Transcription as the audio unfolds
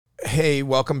Hey,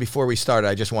 welcome. Before we start,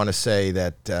 I just want to say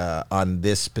that on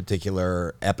this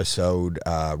particular episode,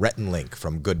 Rhett and Link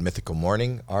from Good Mythical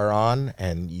Morning are on,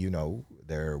 and you know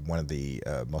they're one of the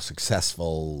most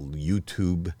successful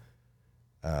YouTube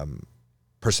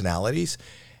personalities,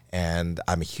 and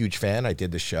I'm a huge fan. I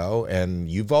did the show,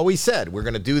 and you've always said, we're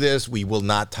going to do this. We will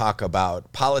not talk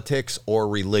about politics or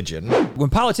religion. When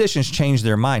politicians change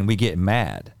their mind, we get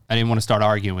mad. I didn't want to start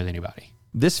arguing with anybody.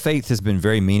 This faith has been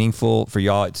very meaningful for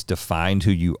y'all. It's defined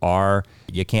who you are.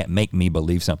 You can't make me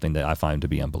believe something that I find to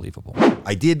be unbelievable.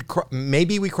 I did,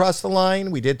 maybe we crossed the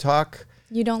line. We did talk.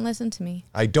 You don't listen to me.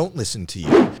 I don't listen to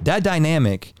you. That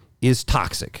dynamic is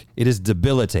toxic. It is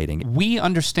debilitating. We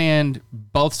understand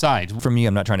both sides. For me,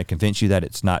 I'm not trying to convince you that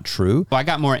it's not true. I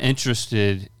got more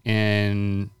interested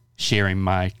in sharing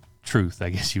my truth, I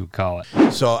guess you would call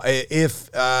it. So if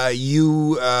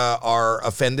you are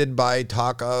offended by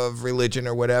talk of religion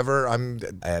or whatever,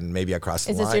 and maybe I crossed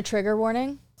the line. Is this your trigger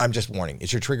warning? I'm just warning.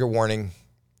 It's your trigger warning.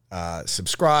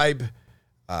 Subscribe.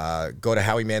 Go to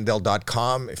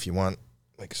howiemandel.com if you want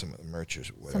like some of the merch or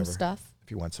whatever. Some stuff. If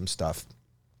you want some stuff.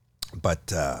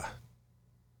 But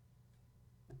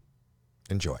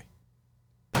enjoy.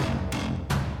 There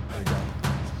you go.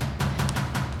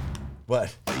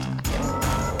 What?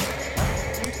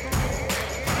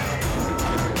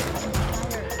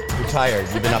 You're tired.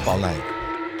 You've been up all night.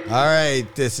 All right.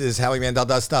 This is Howie Mandel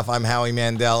Does Stuff. I'm Howie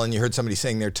Mandel, and you heard somebody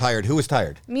saying they're tired. Who was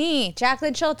tired? Me,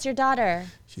 Jacqueline Schultz, your daughter.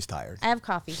 She's tired. I have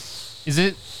coffee.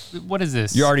 What is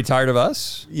this? You're already tired of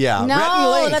us? Yeah. No, Rhett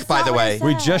and Link, that's by not the what I way. said.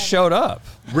 We just showed up.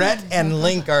 Rhett and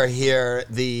Link are here.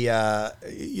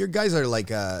 You guys are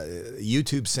like a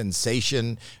YouTube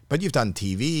sensation, but you've done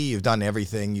TV, you've done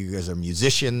everything. You guys are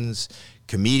musicians,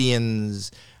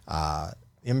 comedians,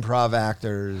 improv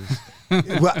actors.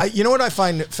 Well, you know what I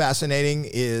find fascinating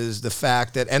is the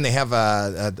fact that, and they have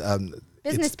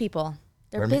Business people.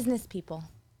 They're Pardon me? business people.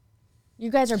 You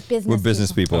guys are business We're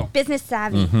business people. Business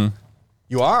savvy. Mm-hmm.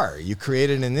 You are. You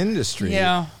created an industry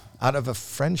Yeah. out of a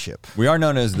friendship. We are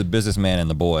known as the businessman and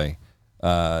the boy.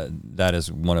 That is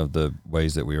one of the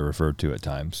ways that we are referred to at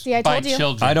times. See, I By told you.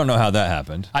 children. I don't know how that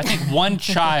happened. I think one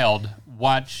child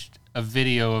watched a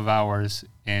video of ours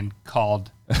and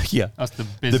called Yeah. us the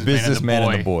The businessman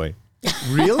and the boy. boy.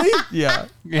 Really? Yeah.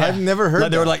 Yeah. I've never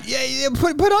heard They were like, yeah,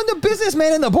 put on the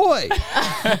businessman and the boy.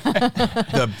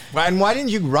 and why didn't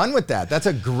you run with that? That's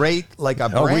a great, like a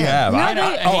brand. Oh, we have. No, I they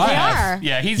have. are.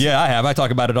 Yeah, Yeah, I have. I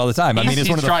talk about it all the time. I mean, it's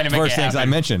one of the trying to make first it things I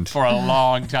happen mentioned. for a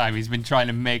long time. He's been trying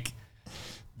to make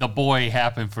the boy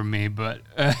happen for me, but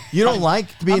You don't like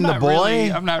being the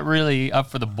boy? I'm not really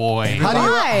up for the boy.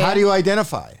 Why? How do you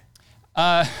identify?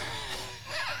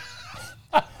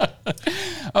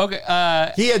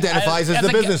 Okay. He identifies as the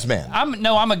a businessman.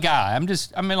 I'm a guy. It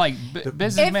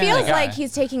Businessman. feels and a guy. like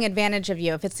he's taking advantage of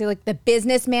you. If it's like the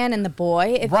businessman and the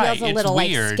boy, it Right, feels a it's little like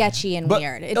weird. sketchy and But-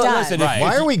 weird. It no, does. listen, if- Right.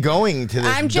 Why are we going to this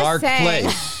I'm just dark saying.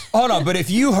 place? Hold on, but if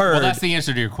you heard, Well, that's the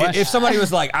answer to your question. if somebody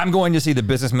was like, "I'm going to see the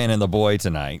businessman and the boy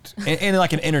tonight," in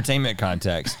like an entertainment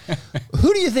context,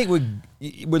 who do you think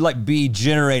would like be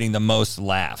generating the most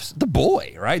laughs? The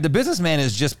boy, right? The businessman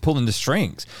is just pulling the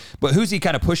strings, but who's he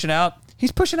kind of pushing out?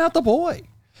 He's pushing out the boy.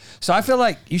 So I feel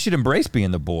like you should embrace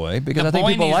being the boy because The I think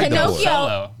boy people needs like to the go boy.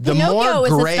 solo. The Pinocchio more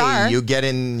is the gray star. you get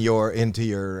into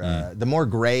your the more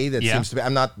gray that Yeah. seems to be.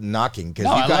 I'm not knocking because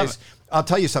No, I you love guys. it. I'll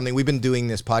tell you something. We've been doing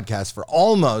this podcast for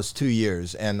almost 2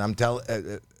 years, and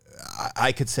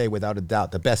I could say without a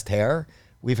doubt the best hair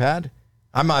we've had.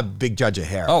 I'm a big judge of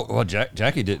hair. Oh well,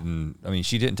 Jackie didn't. I mean,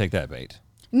 she didn't take that bait.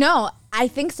 No, I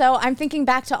think so. I'm thinking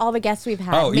back to all the guests we've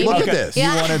had. Oh, Maybe- look at this.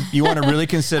 Yeah. You want to really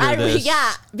consider this?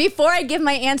 Yeah. Before I give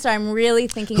my answer, I'm really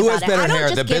thinking Who about has it. I better don't hair,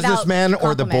 just the give out businessman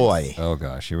or the compliments. boy? Oh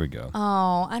gosh, here we go.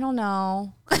 Oh, I don't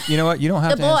know. You know what? You don't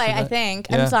have The to boy, answer I that. think.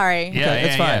 Yeah. I'm sorry. Yeah, Okay,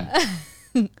 it's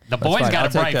fine. The boy's fine. got I'll a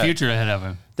take bright that. future ahead of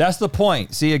him. That's the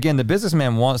point. See, again, the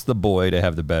businessman wants the boy to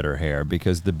have the better hair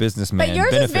because the businessman But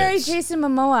yours benefits. is very Jason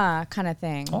Momoa kind of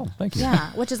thing. Oh, thank you.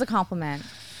 Yeah, which is a compliment.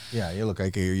 Yeah, you look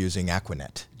like you're using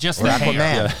Aquanet. Just Or the Aquaman.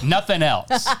 hair. Nothing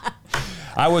else.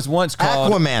 I was once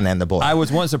called. Aquaman and the boy. I was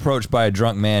once approached by a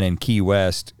drunk man in Key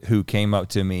West who came up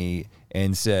to me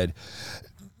and said,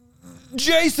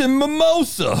 "Jason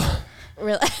Mimosa."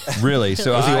 Really? Really?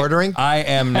 So Was he ordering? I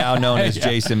am now known as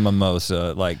Jason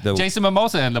Mimosa, like the Jason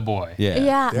Mimosa and the boy. Yeah.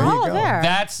 Yeah. There you Oh, go. there.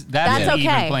 That's That's an even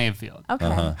okay. playing field.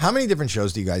 Okay. How many different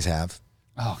shows do you guys have?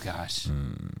 Oh gosh.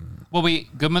 Well,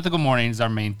 Good Mythical Morning is our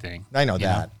main thing. I know you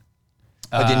that.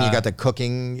 But then you got the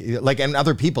cooking, like, and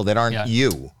other people that aren't Yeah.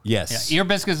 you. Yes. Yeah, Ear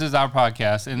Biscuits is our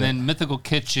podcast, and then Mythical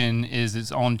Kitchen is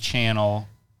its own channel,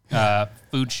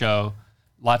 food show.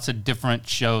 Lots of different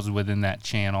shows within that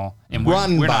channel, and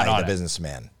Run we're by not on the it.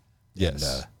 businessman.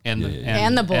 Yes. And the the boy. And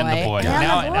And the the boy. boy.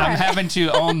 Now I'm having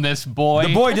to own this boy.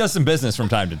 The boy does some business from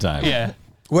time to time. Yeah.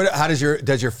 How does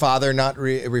your father not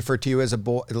refer to you as a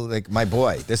boy? Like my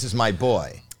boy. This is my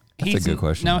boy. That's a good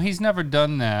question. No, he's never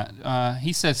done that.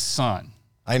 He says son.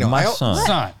 I know. My son.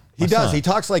 Son. He does. son. He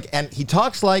talks like and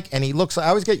he looks like. I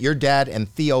always get your dad and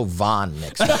Theo Von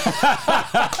mixed up.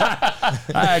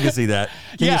 I can see that.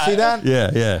 Can you see that?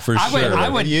 Yeah, for I would- sure. I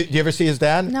would- Do you ever see his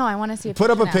dad? No, I want to see. Put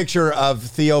up a now. picture of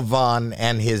Theo Von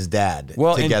and his dad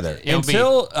together.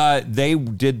 Until they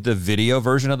did the video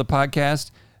version of the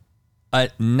podcast, a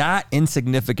not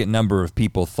insignificant number of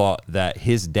people thought that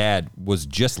his dad was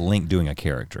just Link doing a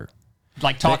character.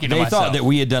 Like talking They to myself. thought that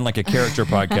we had done like a character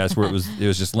podcast where it was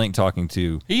just Link talking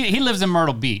to. He lives in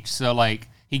Myrtle Beach, so like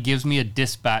he gives me a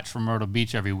dispatch from Myrtle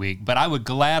Beach every week. But I would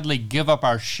gladly give up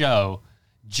our show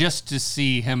just to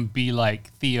see him be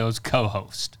like Theo's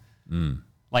co-host.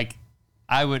 Like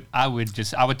I would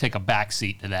take a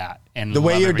backseat to that. And The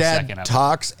way love your every second dad of it.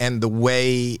 talks and the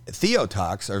way Theo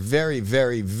talks are very,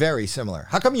 very, very similar.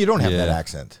 How come you don't have that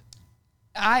accent?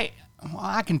 I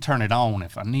can turn it on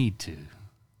if I need to.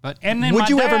 But and then Would my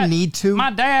you ever dad- need to? My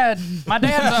dad's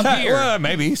up here. Well,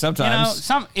 maybe sometimes.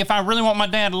 If I really want my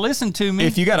dad to listen to me,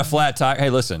 If you got a flat tire, hey,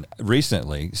 listen.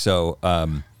 Recently, so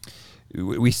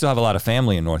we still have a lot of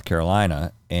family in North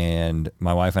Carolina, and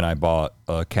my wife and I bought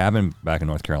a cabin back in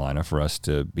North Carolina for us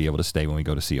to be able to stay when we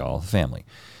go to see all the family.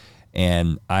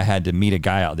 And I had to meet a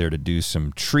guy out there to do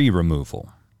some tree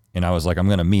removal. And I was like, I'm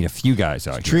going to meet a few guys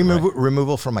out Tree here. right?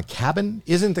 removal from a cabin?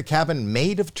 Isn't the cabin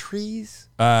made of trees?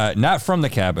 Not from the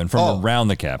cabin, from around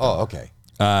the cabin. Oh,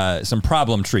 okay. Some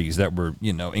problem trees that were,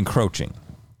 encroaching.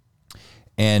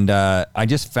 And I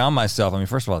just found myself,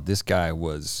 first of all, this guy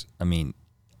was,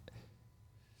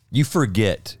 you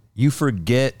forget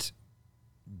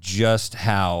just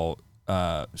how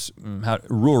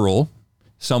rural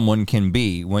someone can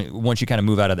be once you kind of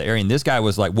move out of the area. And this guy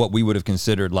was like what we would have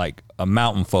considered like a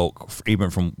mountain folk, even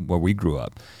from where we grew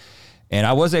up. And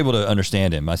I was able to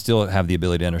understand him. I still have the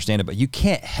ability to understand it, but you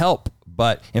can't help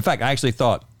but, in fact, I actually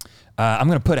thought, I'm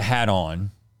going to put a hat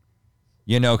on,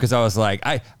 because I was like,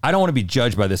 I don't want to be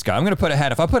judged by this guy. I'm going to put a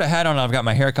hat. If I put a hat on and I've got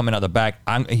my hair coming out the back,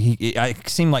 I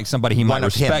seem like somebody he might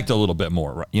respect a little bit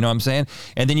more. You know what I'm saying?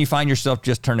 And then you find yourself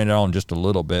just turning it on just a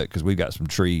little bit because we've got some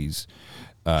trees.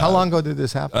 How long ago did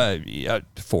this happen?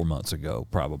 4 months ago,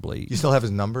 probably. You still have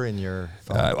his number in your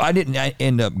phone? I didn't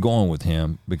end up going with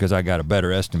him because I got a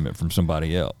better estimate from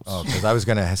somebody else. Oh, because I was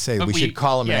going to say we should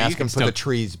call him and ask him for the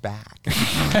trees back.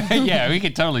 yeah, we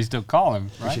could totally still call him.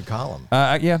 Right? We should call him.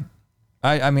 Yeah.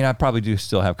 I probably do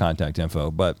still have contact info,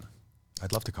 but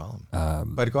I'd love to call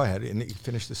him. But go ahead and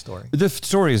finish the story. the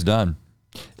story is done.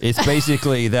 It's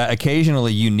basically that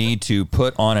occasionally you need to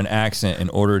put on an accent in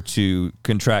order to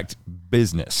contract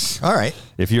business. All right.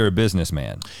 If you're a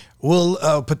businessman. We'll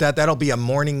put that'll be a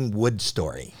morning wood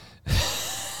story.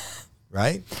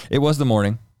 Right? It was the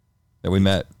morning that we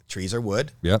met. Trees are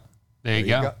wood. Yep. There you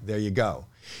go. There you go.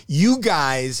 You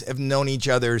guys have known each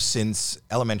other since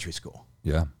elementary school.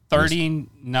 Yeah.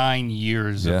 39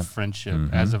 years Yeah. of friendship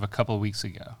as of a couple of weeks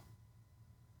ago.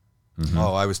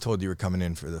 Oh, I was told you were coming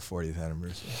in for the 40th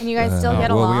anniversary. And you guys still get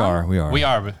Well, along? we are. We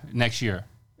are next year.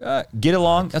 Get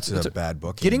along. That's It's a bad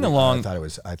book. Getting along.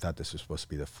 I thought this was supposed to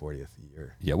be the 40th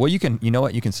year. Yeah. Well, you know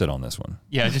what? You can sit on this one.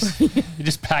 Yeah,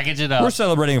 just package it up. We're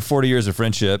celebrating 40 years of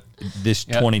friendship this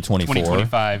 2024.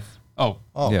 2025. Oh,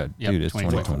 Yeah, Yep, dude, it's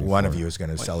 2024. One of you is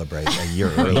going to celebrate a year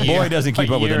early. The boy doesn't keep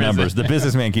What up with the year is numbers. it? The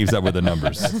businessman keeps up with the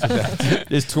numbers.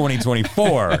 It's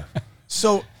 2024.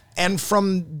 So, and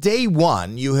from day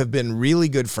one, you have been really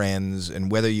good friends. And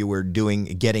whether you were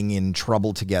getting in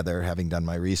trouble together, having done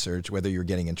my research, whether you're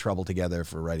getting in trouble together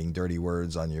for writing dirty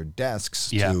words on your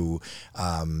desks, Yeah. to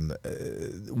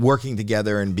working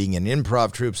together and being in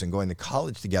improv troops and going to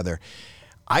college together,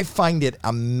 I find it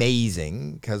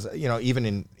amazing because,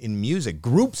 even in music,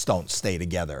 groups don't stay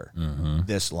together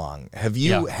this long. Have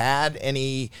you had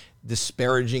any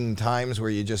disparaging times where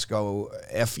you just go,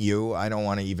 F you, I don't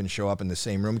want to even show up in the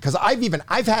same room? Because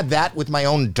I've had that with my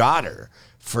own daughter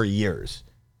for years.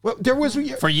 Well, there was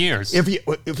for years. if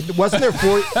wasn't there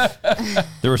for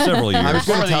There were several years. I was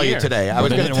going For to the tell you year. today. I was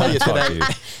They going to didn't tell want you to talk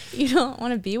today. to you. You don't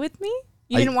want to be with me?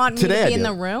 You I- didn't want me today to I be in do.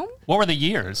 the room? What were the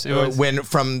years? It was when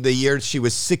from the year she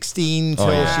was 16 till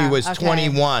yeah. she was Okay.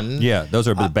 21. Yeah, those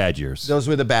are the bad years. Those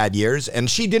were the bad years. And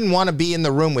she didn't want to be in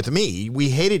the room with me.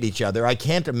 We hated each other. I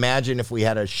can't imagine if we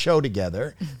had a show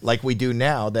together like we do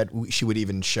now that she would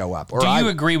even show up. Or Do you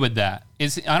agree with that?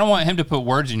 I don't want him to put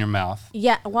words in your mouth.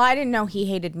 Yeah, well, I didn't know he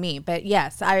hated me, but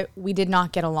yes, we did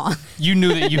not get along. You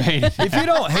knew that you hated him. If you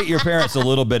don't hate your parents a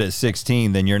little bit at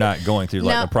 16, then you're not going through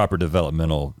like No. a proper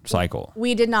developmental cycle.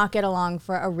 We did not get along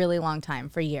for a really long time,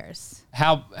 for years.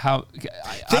 How I Think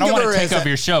don't of want her to take as over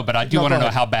your show, but I do No, want to go know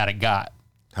ahead. how bad it got.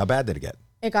 How bad did it get?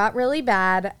 It got really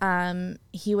bad.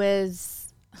 He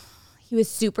was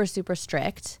super, super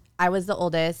strict. I was the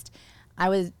oldest.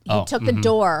 He took the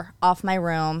door off my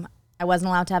room. I wasn't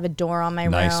allowed to have a door on my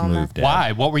Nice room. move, Dad.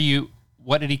 Why?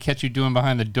 What did he catch you doing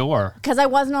behind the door? Because I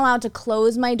wasn't allowed to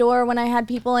close my door when I had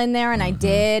people in there, and I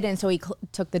did, and so he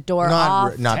took the door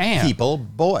off. Not Damn. people,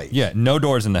 boys. Yeah, no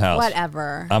doors in the house.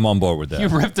 Whatever. I'm on board with that. You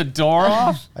ripped the door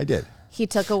off? I did. He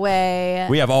took away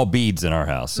We have all beads in our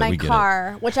house, so my we get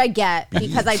car, which I get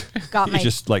because I got it. my. It's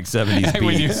just like 70s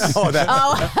When you, beads. Oh, that.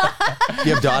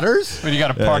 You have daughters? when you got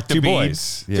to park the Two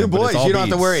beads. boys. Yeah, Two but it's boys. all You don't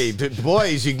have to beads. worry.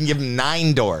 Boys, you can give them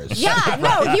 9 doors. Yeah,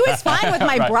 no, he was fine with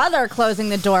my brother closing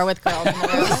the door with girls in the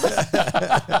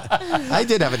room. I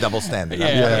did have a double standard.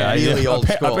 Yeah, I'm yeah, really old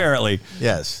school. Apparently.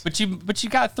 Yes. But you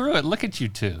got through it. Look at you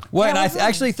two. Well, and I well,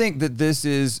 actually think that this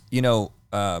is,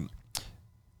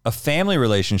 a family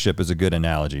relationship is a good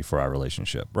analogy for our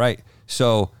relationship, right?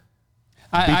 So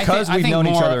Because we've known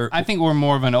each other- I think we're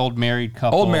more of an old married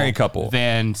couple. Old married couple.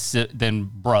 than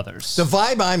brothers. The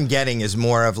vibe I'm getting is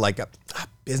more of like a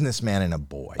businessman and a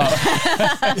boy.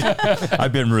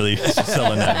 I've been really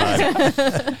selling that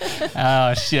vibe.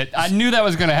 Oh shit! I knew that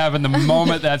was going to happen the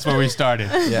moment that's where we started.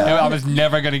 Yeah. I was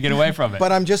never going to get away from it.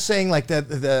 But I'm just saying, like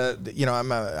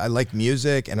I like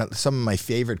music and some of my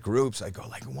favorite groups. I go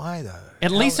like, why the?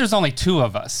 At least there's only 2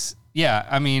 of us. Yeah,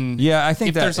 I mean, Yeah, I think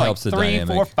if that there's helps like the 3,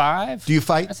 dynamic. 4, 5. Do you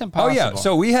fight? That's Oh impossible. yeah,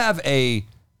 so we have a.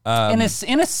 in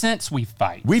a sense, we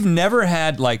fight. We've never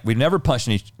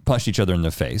punched each other in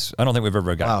the face. I don't think we've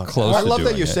ever gotten close. I to love that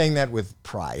doing you're it. saying that with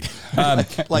pride.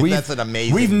 we've- That's an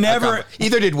amazing. we've never- accomplishment.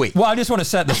 Either did we. Well, I just want to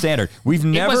set the standard. We've It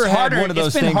was never had harder. one of those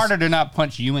It's been things. harder to not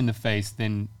punch you in the face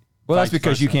than. Well, that's vice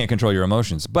because you versa. can't control your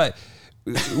emotions. But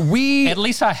we At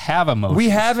least I have emotions. we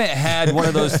haven't had one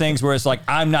of those things where it's like,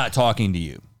 I'm not talking to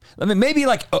you. I mean, maybe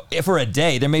like for a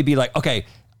day, there may be like, okay,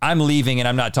 I'm leaving and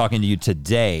I'm not talking to you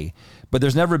today. But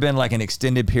there's never been like an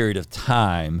extended period of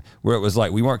time where it was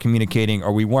like we weren't communicating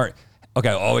or we weren't,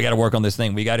 okay, we got to work on this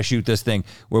thing. We got to shoot this thing,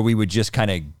 where we would just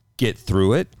kind of get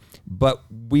through it. But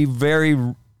we very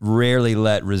rarely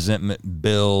let resentment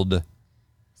build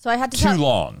So I had to too tell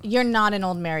long. You're not an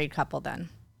old married couple then.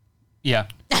 Yeah,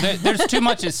 there's too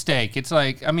much at stake. It's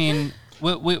like, I mean,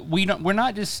 we're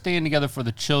not just staying together for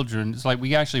the children. It's like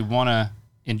we actually want to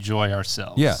enjoy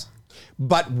ourselves. Yeah.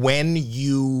 But when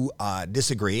you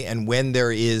disagree and when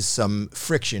there is some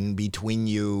friction between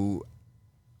you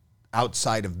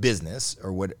outside of business,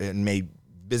 or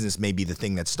business may be the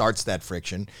thing that starts that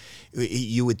friction,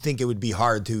 you would think it would be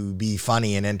hard to be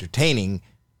funny and entertaining,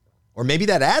 or maybe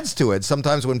that adds to it.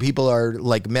 Sometimes when people are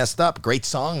like messed up, great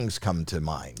songs come to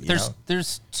mind.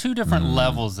 There's 2 different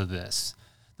levels of this.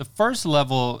 The first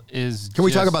level is. Can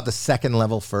we talk about the second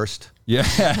level first? Yeah.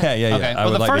 Okay. I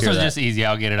Well, would the like to first hear one's that. just easy.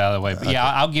 I'll get it out of the way. But yeah,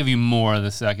 I'll give you more of the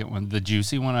second one, the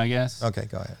juicy one, I guess. Okay,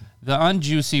 go ahead. The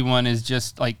unjuicy one is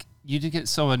just like you just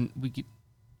get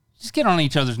just get on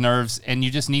each other's nerves, and you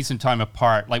just need some time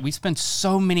apart. Like we spend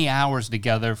so many hours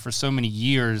together for so many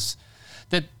years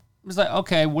that it was like,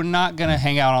 okay, we're not gonna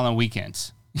hang out on the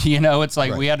weekends. It's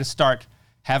like we had to start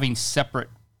having separate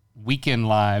weekend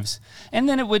lives, and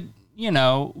then it would,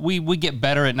 we get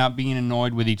better at not being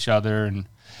annoyed with each other,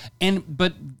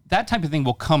 but that type of thing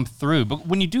will come through. But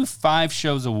when you do 5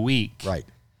 shows a week, Right.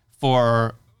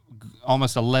 for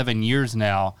almost 11 years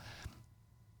now,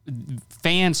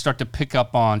 fans start to pick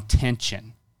up on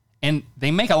tension, and they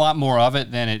make a lot more of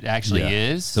it than it actually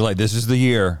is. So like, this is the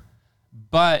year.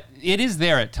 But it is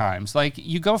there at times. Like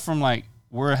you go from like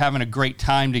we're having a great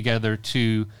time together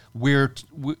to we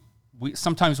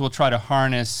sometimes we'll try to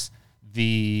harness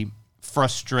the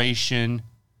frustration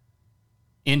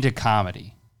into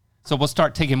comedy. So we'll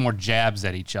start taking more jabs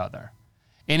at each other,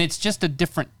 and it's just a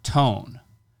different tone.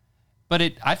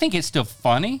 But I think it's still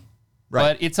funny.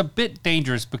 Right. But it's a bit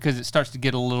dangerous because it starts to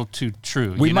get a little too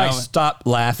true. We might stop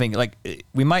laughing. Like,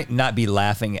 we might not be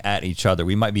laughing at each other.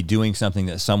 We might be doing something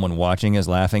that someone watching is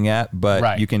laughing at,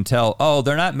 but you can tell,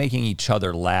 they're not making each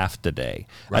other laugh today.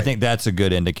 Right. I think that's a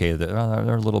good indicator that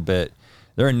they're a little bit,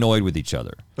 they're annoyed with each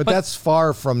other. But that's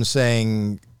far from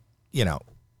saying,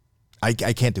 I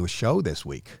can't do a show this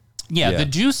week. Yeah, the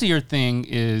juicier thing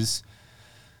is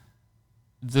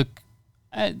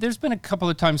there's been a couple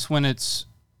of times when it's,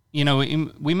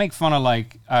 we make fun of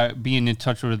like being in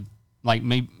touch with, like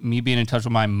me being in touch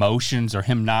with my emotions or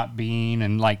him not being,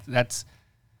 and like that's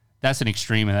an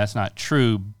extreme and that's not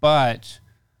true. But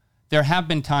there have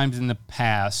been times in the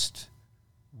past,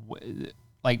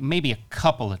 like maybe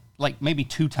maybe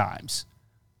 2 times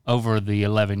over the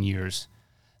 11 years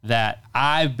that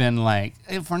I've been like,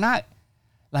 if we're not,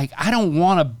 like, I don't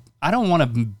want to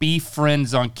be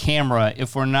friends on camera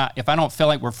if I don't feel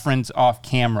like we're friends off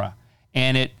camera.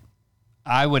 And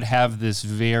I would have a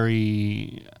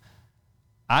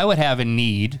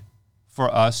need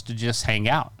for us to just hang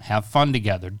out, have fun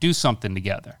together, do something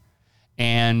together.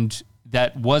 And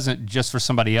that wasn't just for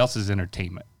somebody else's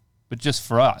entertainment, but just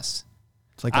for us.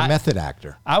 It's like a method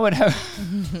actor. I would have.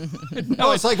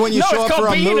 No, it's like when you show up for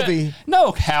a movie.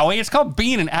 No, Howie, it's called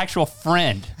being an actual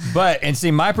friend. And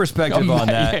see, my perspective on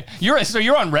that. You're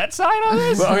on Rhett's side on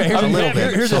this? Well, okay,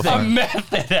 here's the thing. A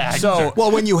method actor. So,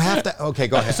 well, when you have to. Okay,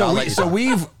 go ahead. So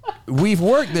we've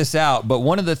worked this out, but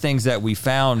one of the things that we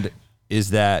found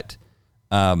is that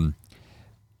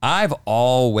I've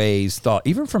always thought,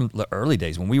 even from the early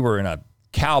days when we were in a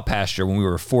cow pasture when we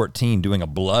were 14 doing a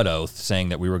blood oath saying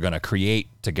that we were going to create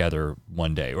together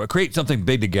one day or create something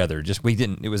big together.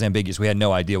 It was ambiguous. We had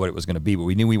no idea what it was going to be, but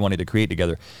we knew we wanted to create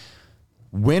together.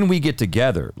 When we get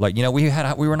together, like, we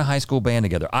were in a high school band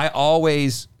together. I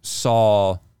always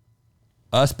saw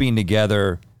us being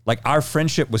together, like our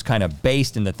friendship was kind of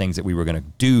based in the things that we were going to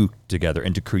do together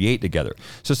and to create together.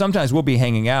 So sometimes we'll be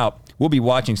hanging out, we'll be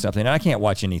watching something, and I can't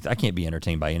watch anything. I can't be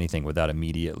entertained by anything without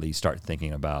immediately start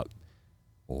thinking about,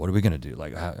 what are we going to do?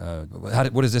 Like,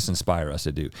 what does this inspire us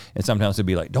to do? And sometimes it'd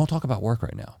be like, don't talk about work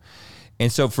right now. And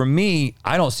so for me,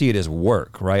 I don't see it as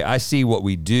work, right? I see what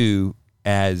we do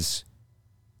as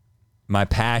my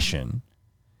passion.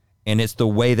 And it's the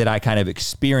way that I kind of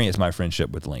experience my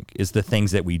friendship with Link, is the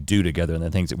things that we do together and the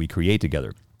things that we create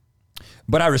together.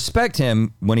 But I respect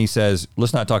him when he says,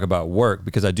 let's not talk about work,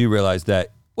 because I do realize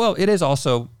that, well, it is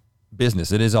also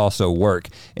business. It is also work.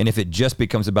 And if it just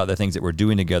becomes about the things that we're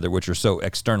doing together, which are so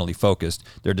externally focused,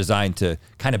 they're designed to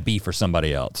kind of be for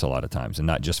somebody else a lot of times and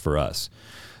not just for us,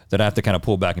 that I have to kind of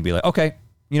pull back and be like, okay,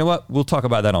 you know what? We'll talk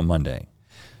about that on Monday.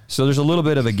 So there's a little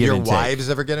bit of a give and take. Your wives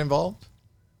ever get involved?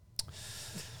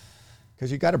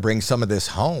 Because you got to bring some of this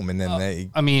home, and then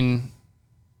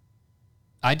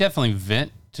I definitely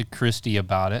vent to Christy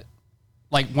about it.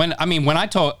 Like when I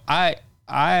told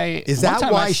is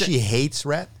that why she hates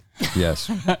Rhett? Yes.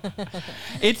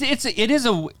 It is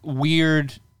a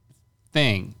weird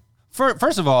thing.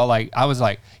 First of all, like, I was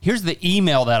like, here's the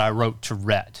email that I wrote to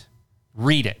Rhett.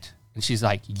 Read it. And she's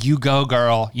like, you go,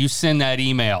 girl. You send that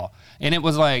email. And it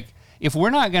was like, if we're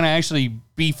not going to actually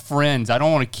be friends, I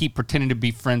don't want to keep pretending to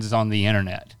be friends on the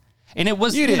internet. And it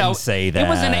was, you didn't say that. You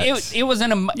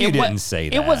didn't say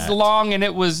that. It was long, and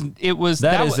it was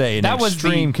that is an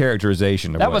extreme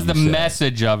characterization of that was the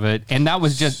message of it, and that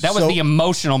was the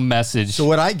emotional message. So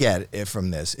what I get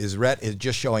from this is Rhett is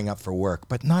just showing up for work,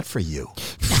 but not for you.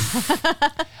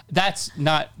 That's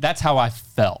how I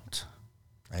felt.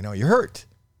 I know you're hurt.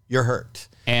 You're hurt.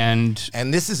 And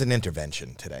this is an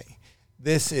intervention today.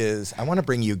 I want to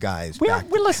bring you guys back.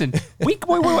 Listen,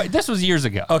 this was years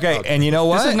ago. Okay, and you know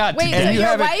what? This is not Wait, today. so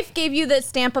your wife gave you the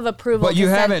stamp of approval. But you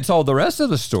haven't told the rest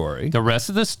of the story. The rest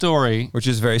of the story, which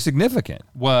is very significant,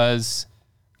 was,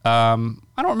 I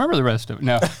don't remember the rest of it.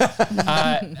 No.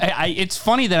 It's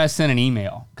funny that I sent an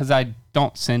email, because I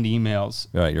don't send emails.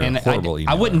 Right, you're a horrible emailer.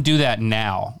 I wouldn't do that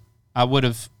now. I would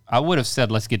have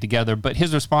said, let's get together. But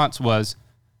his response was,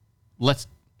 let's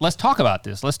talk about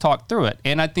this. Let's talk through it.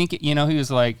 And I think, he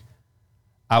was like,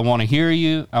 I want to hear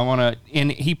you.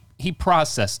 And he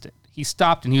processed it. He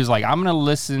stopped and he was like, I'm going to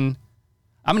listen.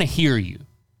 I'm going to hear you.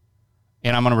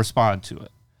 And I'm going to respond to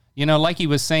it. Like he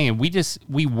was saying,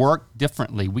 we work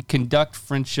differently. We conduct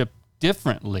friendship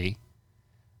differently.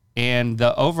 And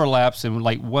the overlaps and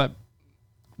like what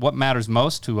matters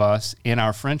most to us in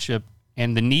our friendship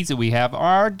and the needs that we have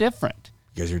are different.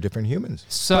 You guys are different humans.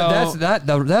 So but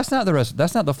that's not the rest.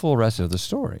 That's not the full rest of the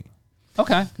story.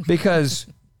 Okay. Because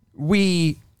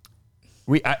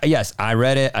yes, I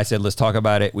read it. I said, let's talk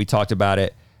about it. We talked about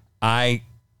it. I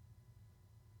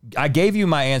gave you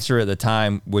my answer at the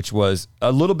time, which was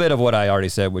a little bit of what I already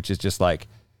said, which is just like,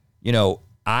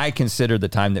 I consider the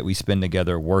time that we spend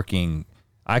together working.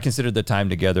 I consider the time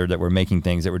together that we're making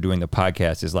things, that we're doing the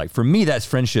podcast, is like, for me, that's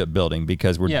friendship building,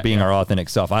 because we're being our authentic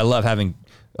self. I love having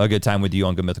a good time with you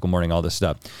on Good Mythical Morning, all this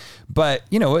stuff. But,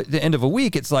 at the end of a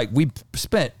week, it's like we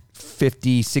spent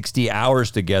 50, 60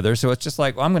 hours together. So it's just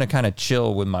like, well, I'm going to kind of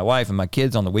chill with my wife and my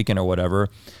kids on the weekend or whatever,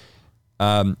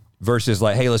 versus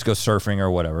like, hey, let's go surfing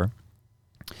or whatever.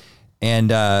 And,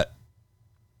 but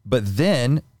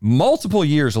then multiple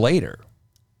years later.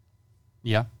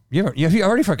 Yeah. Have you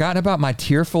already forgotten about my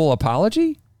tearful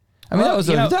apology? I mean, Well,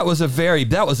 that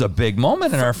was a big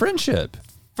moment in our friendship.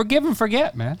 Forgive and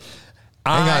forget, man.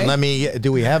 Hang on,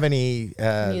 do we have any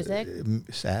Music?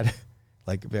 Sad?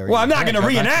 Like very. Well, I'm not going to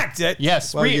reenact it.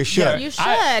 Yes. Well, you should. You should.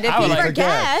 I if would you like-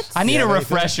 forget. I need Yeah, a anything?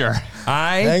 refresher.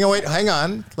 Hang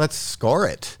on. Let's score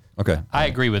it. Okay. I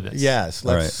agree with this. Yes,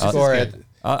 let's All right. score This it. is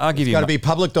I'll give you. Got to be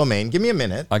public domain. Give me a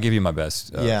minute. I'll give you my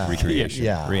best recreation,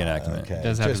 reenactment. Okay. It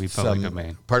does have to be public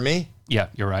domain. Pardon me? Yeah,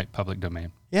 you're right. Public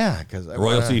domain. Yeah, because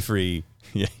Royalty free.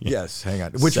 Yeah. Yes, hang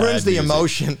on. Which Sad ruins the music.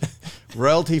 emotion.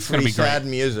 Royalty gonna free be great. sad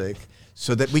music,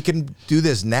 so that we can do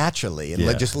this naturally and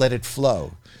Yeah. just let it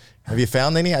flow. Have you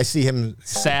found any? I see him.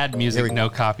 Sad music, no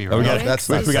copyright. Oh, we got it. That's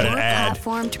we not got fair. an ad.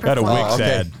 Platform to Got a perform. Wix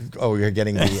ad. Oh, you're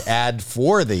getting the ad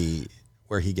for the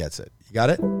where he gets it. You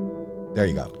got it? There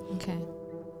you go. Okay.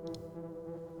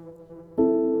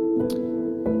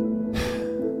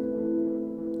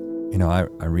 You know, I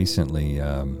recently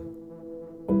I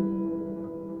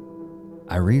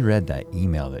reread that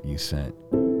email that you sent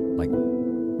like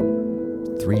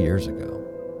 3 years ago.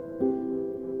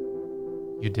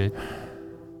 You did.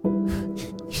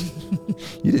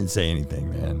 You didn't say anything,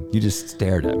 man. You just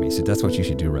stared at me. So that's what you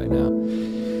should do right now.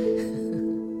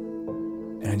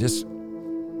 And I just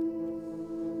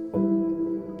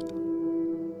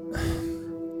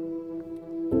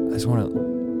want to.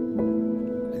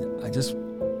 I just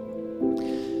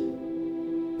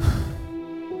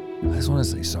want to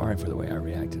say sorry for the way I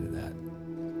reacted to that.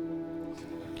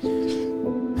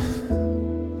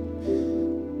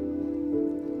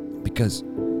 Because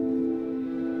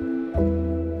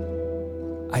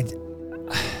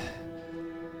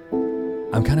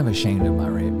I'm kind of ashamed of my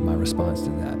response to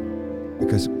that,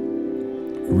 because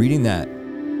reading that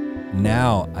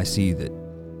now I see that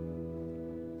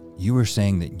you were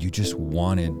saying that you just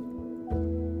wanted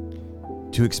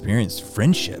to experience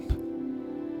friendship,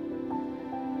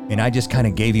 and I just kind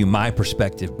of gave you my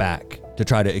perspective back to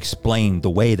try to explain the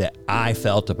way that I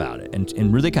felt about it,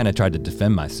 and really kind of tried to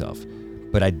defend myself,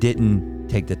 but I didn't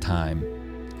take the time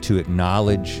to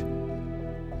acknowledge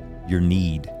your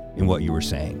need in what you were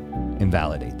saying and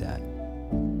validate that.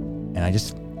 And I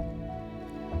just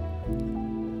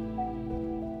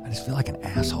feel like an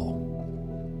asshole.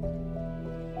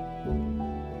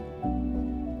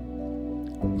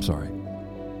 I'm sorry.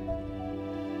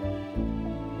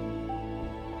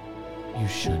 You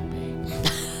should be.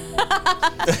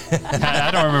 I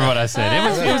don't remember what I said. It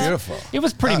was Beautiful. It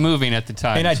was pretty moving at the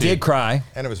time. And I too. did cry.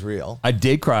 And it was real. I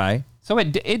did cry. So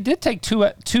it did take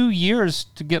 2 years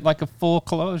to get like a full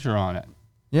closure on it.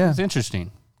 Yeah. It's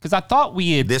interesting because I thought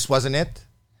we had This wasn't it?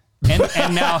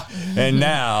 and now And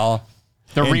now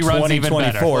the in rerun's even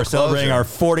better. 2024, celebrating Closure. our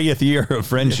 40th year of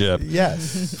friendship.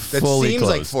 Yes. That Fully seems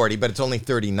like closed. 40, but it's only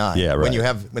 39. Yeah,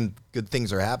 right. When good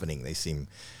things are happening, they seem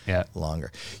Yeah.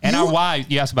 longer. And You- our wives,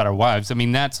 you asked about our wives. I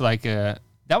mean, that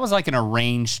was like an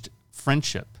arranged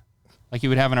friendship. Like you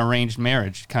would have an arranged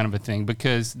marriage kind of a thing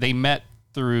because they met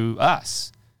through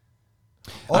us.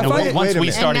 Oh, You know, wait once a we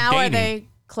minute. started and now dating. are they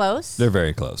close? They're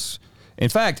very close. In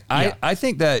fact, Yeah. I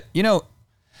think that,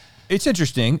 it's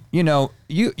interesting.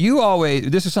 You always,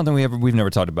 this is something we've never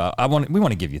talked about. We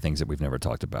want to give you things that we've never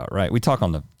talked about, right? We talk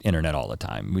on the internet all the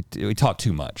time. We talk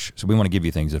too much. So we want to give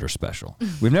you things that are special.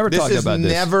 We've never This talked has about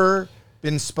this. never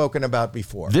been spoken about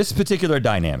before. This particular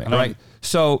dynamic, right?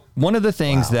 So one of the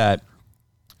things that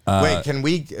Wait, can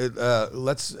we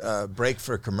let's break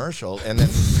for a commercial and then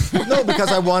no,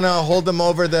 because I want to hold them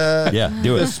over the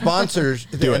do the it. sponsors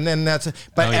Do and it. then that's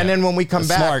but Oh, yeah. and then when we come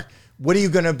back, Smart. what are you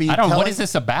going to be? I don't know. What telling- is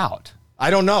this about?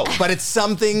 I don't know, but it's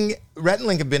something. Rhett and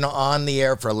Link have been on the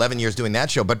air for 11 years doing that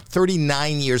show, but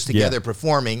 39 years together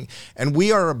performing, and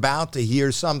we are about to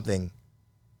hear something.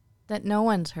 That no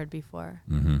one's heard before.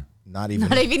 Not even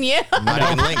Not even you. not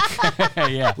even Link.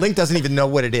 Yeah. Link doesn't even know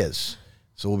what it is.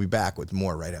 So we'll be back with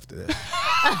more right after this.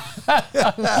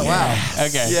 Wow.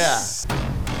 Okay. Yeah.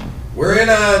 We're in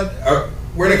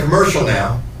a commercial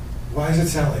now. Why does it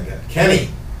sound like that? Kenny.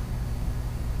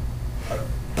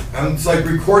 It's like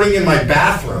recording in my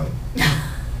bathroom.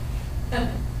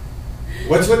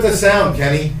 What's with the sound,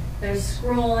 Kenny? There's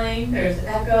scrolling, there's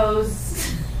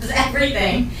echoes, there's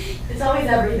everything. It's always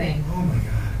everything. Oh my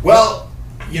God. Well,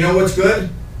 you know what's good?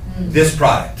 This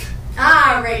product.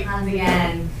 Ah, Raycons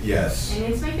again. Yes.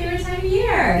 And it's my favorite time of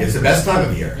year. It's the best time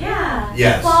of year. Yeah.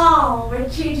 Yes. Fall. We're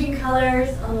changing colors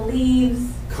on the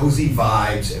leaves. cozy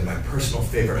vibes, and my personal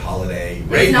favorite holiday.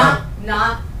 It's not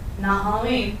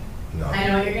Halloween. No. I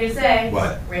know what you're gonna say.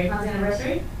 What? Raycon's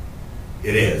anniversary.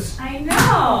 It is. I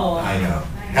know.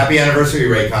 Happy anniversary,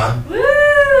 Raycon. Woo!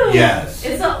 Yes.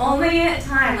 It's the only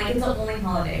time, like it's the only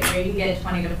holiday where you get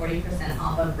 20 to 40%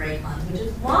 off of Raycons, which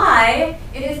is why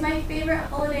it is my favorite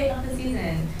holiday of the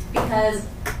season. Because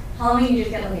Halloween you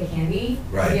just get like a candy,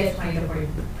 Right. You get 20 to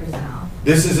 40% off.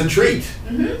 This is a treat.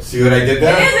 Mm-hmm. See what I did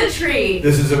there? It is a treat.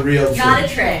 This is a real treat. Not a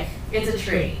trick. It's a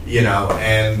treat. You know,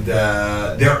 and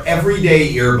their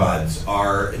everyday earbuds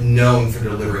are known for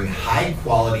delivering high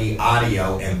quality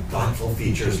audio and thoughtful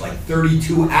features like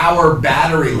 32-hour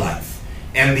battery life.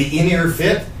 And the in-ear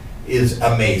fit is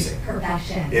amazing.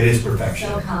 Perfection. It is perfection.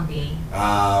 So comfy.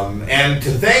 And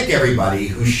to thank everybody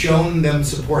who's shown them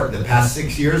support in the past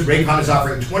 6 years, Raycon is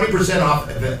offering 20% off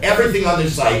of everything on their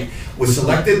site with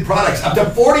selected products, up to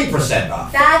 40%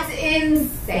 off. That's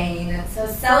insane. So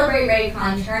celebrate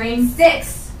Raycon turning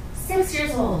 6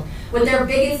 years old with their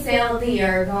biggest sale of the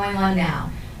year going on now.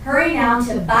 Hurry now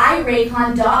to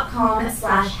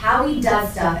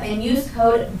buyraycon.com/howiedoesstuff and use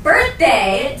code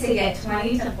BIRTHDAY to get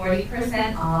 20 to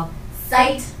 40% off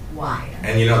site-wide.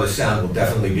 And you know the sound will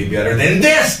definitely be better than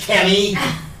this, Kenny!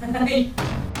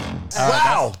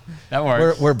 Wow! That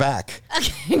works. We're back.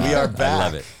 Okay. We are back. I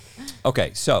love it.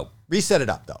 Okay, so Reset it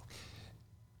up, though.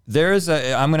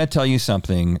 I'm going to tell you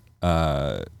something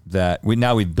that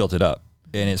we've built it up,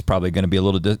 and it's probably going to be a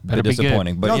little bit Better be good.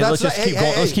 disappointing. But No, yeah, that's let's just not- keep hey,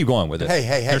 going. hey, Let's hey. keep going with it. Hey,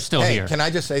 They're still here. Can I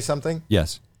just say something?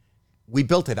 Yes, We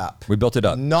built it up. we built it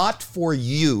up. Not for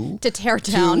you To tear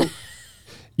down.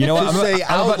 You know what? to say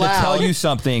I'm out about to tell loud you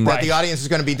something. that the audience is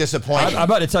going to be disappointed. I'm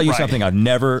about to tell you Right. something I've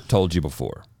never told you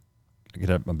before.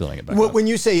 I'm building it back up. When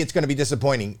you say it's going to be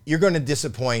disappointing, you're going to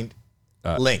disappoint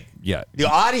Link. Yeah, The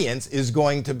audience is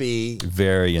going to be,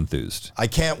 very enthused. I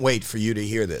can't wait for you to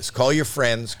hear this. Call your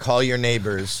friends, call your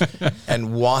neighbors,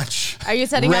 and watch. Are you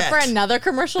setting up for Rhett another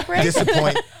commercial break?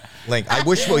 disappoint Link. I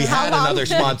wish we How had long? another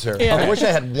sponsor. Yeah. I wish I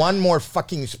had one more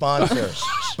fucking sponsor,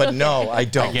 but no, I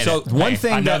don't. Get So it. one Hey,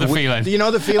 thing I know that the we- feeling. Do you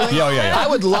know the feeling? Yeah. I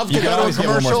would love to You can go to a always get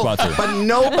one more commercial, sponsor. but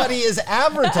nobody is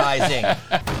advertising.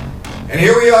 And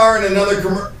here we are in another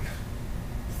commercial.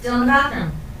 Still in the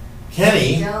bathroom.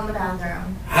 Kenny, Still in the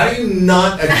bathroom. how do you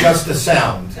not adjust the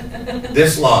sound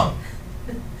this long?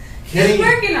 Kenny, He's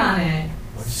working on it.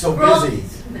 I'm so Scroll- busy.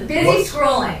 Busy What?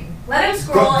 scrolling. Let him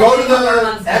scroll. Go and to take over the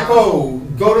months now. echo.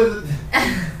 Go to the.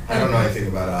 I don't know anything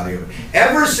about audio.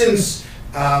 Ever since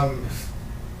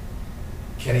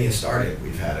Kenny has started,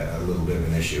 we've had a little bit of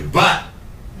an issue, but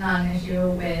Not an issue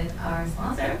with our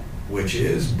sponsor. which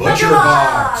is Butcher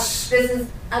Box. This is,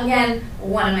 again,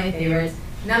 one of my favorites.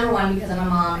 Number one, because I'm a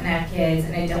mom and I have kids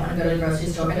and I don't want to go to the grocery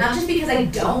store. But not just because I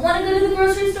don't want to go to the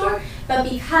grocery store, but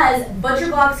because Butcher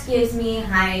Box gives me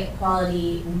high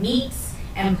quality meats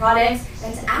and products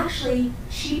that's actually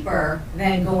cheaper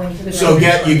than going to the grocery So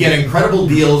store. you get incredible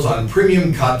deals on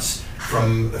premium cuts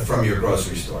from your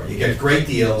grocery store. You get great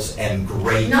deals and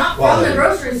great Not quality. from the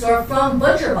grocery store, from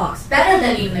Butcher Box. Better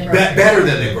than even the grocery store. Better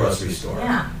than the grocery store.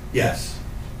 Yeah. Yes.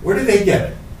 Where do they get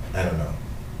it? I don't know.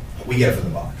 We get it from the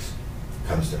box.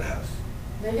 Comes to the house.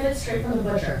 They get it straight from the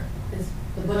butcher. It's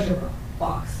the Butcher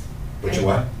Box. Butcher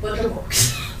what? Butcher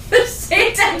Box. Say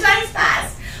it 10 times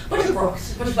fast. Butcher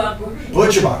Box. Butcher Box.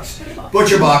 Butcher Box.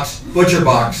 Butcher Box. Butcher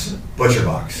Box. Butcher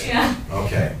Box. Yeah.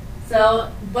 Okay. So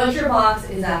Butcher Box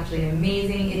is actually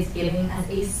amazing. It's giving us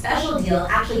a special deal,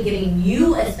 actually giving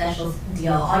you a special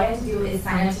deal. All you have to do is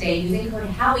sign up today using code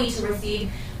Howie to receive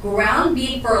ground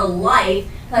beef for life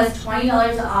plus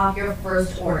 $20 off your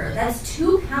first order. That's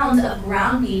 2 pounds of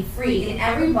ground beef free in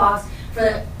every box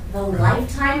for the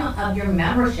lifetime of your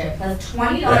membership plus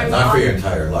 $20 Yeah, not off. for your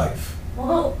entire life.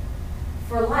 Well,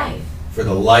 for life. For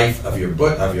the life of your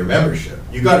membership.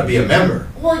 You got to be a member.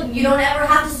 Well, you don't ever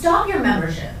have to stop your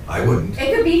membership. I wouldn't.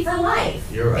 It could be for life.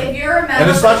 You're right. If you're a member And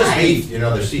it's not for just life. beef. You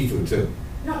know, there's seafood too.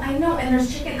 No, I know, and there's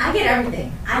chicken. I get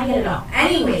everything. I get it all.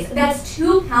 Anyways, that's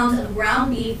 2 pounds of ground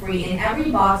beef free in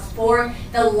every box for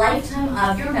the lifetime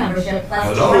of your membership,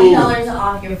 plus Hello. $20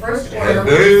 off your first order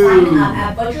when you Hello. sign up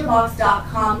at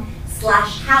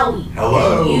butcherbox.com/Howie.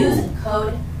 Hello. And use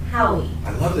code Howie. I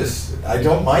love this. I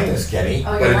don't mind this, Kenny.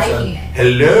 Oh, but you're it's, liking it.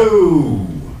 Hello.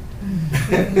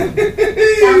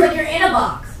 Sounds like you're in a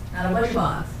box, not a butcher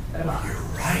box, but a box. You're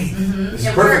right. Mhm. This is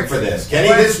It perfect works. for this. Kenny,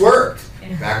 It works. this worked.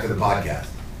 Yeah. Back to the podcast.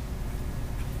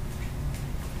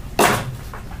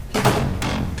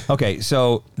 Okay,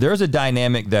 so there's a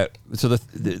dynamic that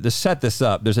to set this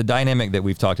up, there's a dynamic that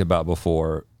we've talked about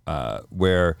before,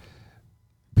 where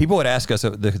people would ask us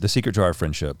the secret to our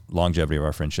friendship, longevity of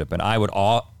our friendship, and I would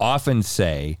often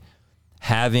say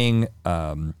having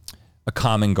a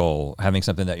common goal, having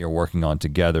something that you're working on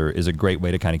together is a great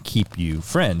way to kind of keep you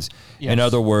friends. Yes. In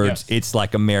other words, Yes. it's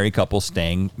like a married couple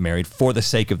staying married for the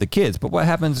sake of the kids. But what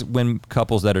happens when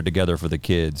couples that are together for the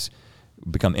kids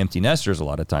become empty nesters? A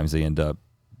lot of times they end up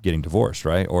getting divorced,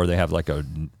 right? Or they have like a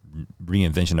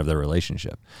reinvention of their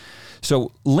relationship.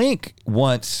 So Link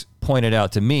once pointed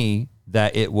out to me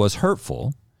that it was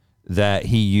hurtful that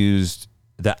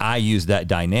I used that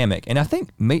dynamic. And I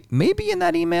think maybe in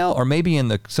that email or maybe in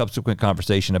the subsequent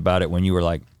conversation about it when you were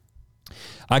like,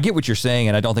 I get what you're saying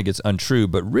and I don't think it's untrue,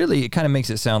 but really it kind of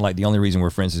makes it sound like the only reason we're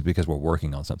friends is because we're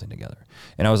working on something together.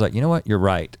 And I was like, you know what? You're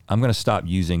right. I'm going to stop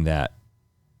using that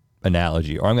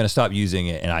analogy, or I'm going to stop using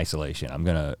it in isolation. I'm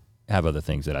going to have other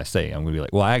things that I say. I'm going to be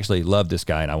like, well, I actually love this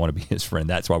guy and I want to be his friend.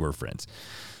 That's why we're friends.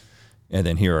 And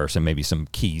then here are maybe some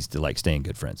keys to like staying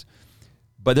good friends.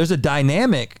 But there's a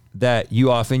dynamic that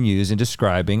you often use in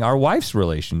describing our wives'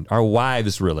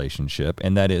 relationship,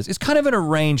 and that is, it's kind of an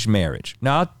arranged marriage.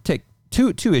 Now, I'll take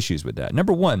two issues with that.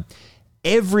 Number one,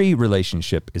 every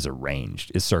relationship is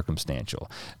arranged, is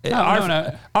circumstantial.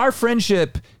 Our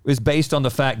friendship is based on the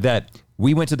fact that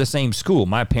we went to the same school.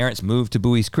 My parents moved to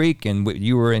Bowie's Creek, and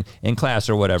you were in class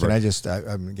or whatever. Can I just,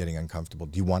 I'm getting uncomfortable.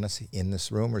 Do you want us in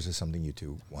this room, or is this something you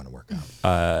two want to work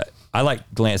out? I like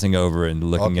glancing over and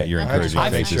looking at your encouraging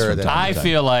faces from time to time. I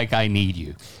feel like I need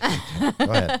you. Go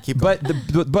ahead. Keep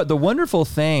But the wonderful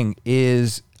thing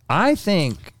is, I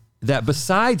think that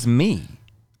besides me,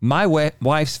 my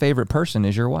wife's favorite person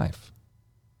is your wife.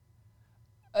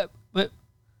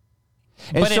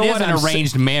 But it is an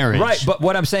arranged marriage. Right, but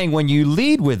what I'm saying, when you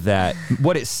lead with that,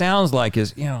 what it sounds like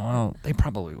is, well, they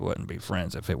probably wouldn't be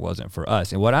friends if it wasn't for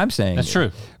us. And what I'm saying That's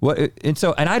true.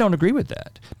 And I don't agree with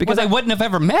that. Because they wouldn't have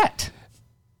ever met.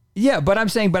 Yeah, but I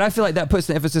feel like that puts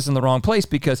the emphasis in the wrong place,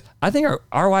 because I think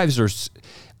our wives are,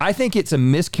 I think it's a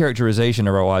mischaracterization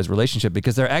of our wives' relationship,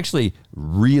 because they're actually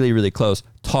really, really close,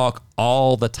 talk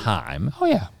all the time. Oh,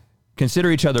 yeah.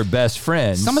 Consider each other best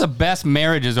friends. Some of the best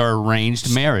marriages are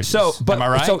arranged marriages. Am I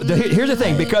right? So here's the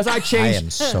thing, because I changed. I am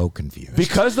so confused.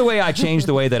 Because the way I changed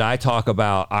the way that I talk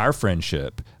about our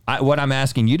friendship, what I'm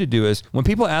asking you to do is, when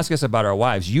people ask us about our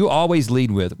wives, you always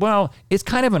lead with, well, it's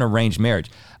kind of an arranged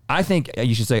marriage. I think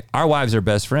you should say our wives are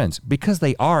best friends, because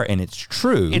they are, and it's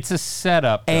true. It's a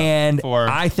setup. And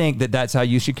I think that's how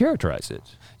you should characterize it.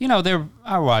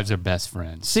 Our wives are best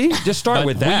friends. See, just start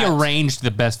with that. We arranged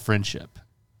the best friendship.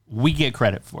 We get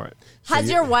credit for it.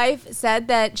 Has your wife said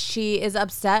that she is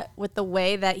upset with the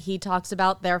way that he talks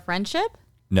about their friendship?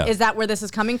 No. Is that where this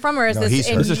is coming from, or is this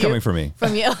is coming from me?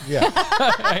 From you?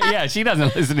 Yeah, she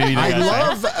doesn't listen to anything I I say.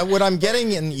 love what I'm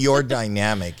getting in your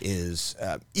dynamic is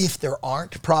if there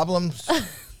aren't problems,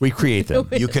 we create them.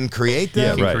 you can create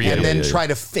them and then try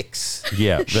to fix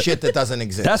shit that doesn't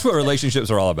exist. That's what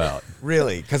relationships are all about.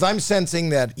 Really, because I'm sensing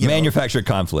that manufactured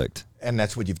conflict, and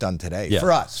that's what you've done today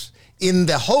for us. In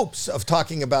the hopes of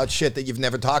talking about shit that you've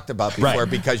never talked about before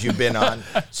because you've been on,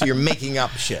 so you're making up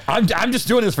shit. I'm just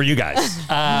doing this for you guys.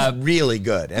 Really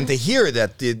good. And to hear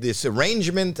that this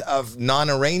arrangement of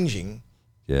non-arranging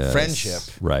friendship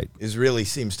is really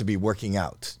seems to be working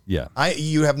out. Yeah.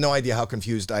 You have no idea how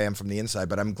confused I am from the inside,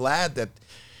 but I'm glad that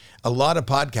a lot of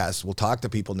podcasts will talk to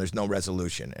people and there's no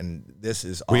resolution. And this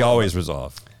is we always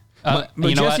resolve. But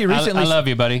Jesse recently, I love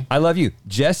you, buddy. I love you.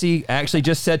 Jesse actually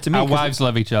just said to me, our wives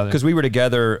love each other, because we were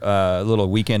together a little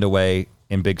weekend away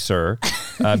in Big Sur,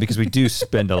 because we do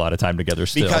spend a lot of time together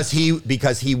still.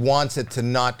 Because he wants it to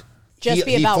not just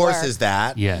be about work. He forces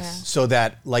that, yes, so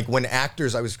that like when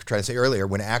actors, I was trying to say earlier,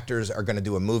 when actors are going to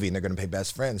do a movie and they're going to pay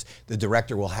best friends, the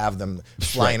director will have them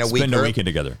fly in a week, spend a weekend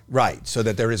together, right? So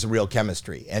that there is a real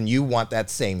chemistry, and you want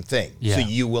that same thing. Yeah. So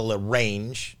you will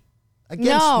arrange. Maybe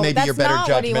your better not judgment.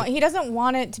 What he wants. He doesn't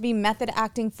want it to be method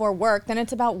acting for work. Then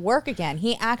it's about work again.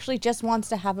 He actually just wants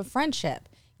to have a friendship.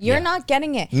 You're not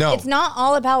getting it. No. It's not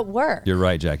all about work. You're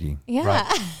right, Jackie. Yeah.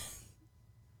 Right.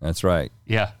 That's right.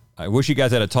 Yeah. I wish you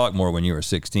guys had a talk more when you were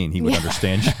 16. He would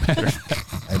understand you better.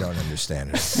 I don't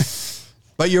understand it.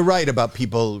 But you're right about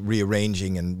people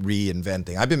rearranging and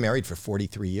reinventing. I've been married for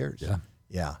 43 years. Yeah.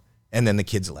 Yeah. And then the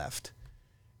kids left.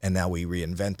 And now we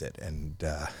reinvent it. And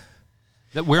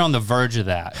we're on the verge of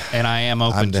that, and I am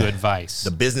open to advice.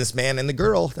 The businessman and the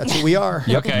girl. That's who we are.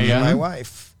 Okay, Me and my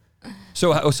wife.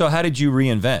 So how did you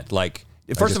reinvent? Like,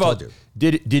 first of all,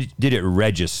 did it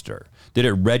register? Did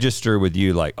it register with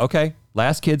you like, okay,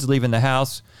 last kid's leaving the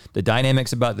house, the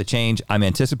dynamics about the change, I'm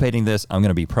anticipating this, I'm going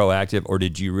to be proactive, or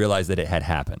did you realize that it had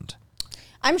happened?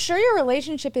 I'm sure your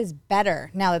relationship is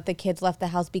better now that the kids left the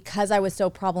house because I was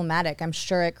so problematic. I'm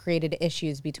sure it created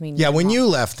issues between you. Yeah, when you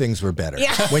left, things were better.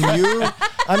 Yeah.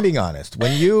 I'm being honest.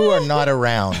 When you are not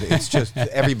around, it's just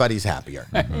everybody's happier,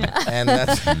 and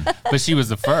that's. But she was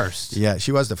the first. Yeah,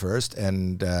 she was the first,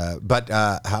 and but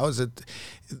how is it?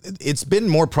 It's been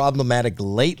more problematic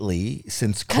lately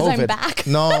since COVID. I'm back.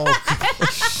 No,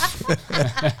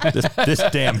 this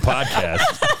damn podcast.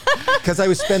 because I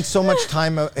was spent so much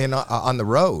time on the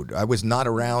road. I was not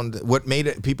around. What made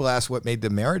it? People ask what made the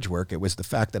marriage work. It was the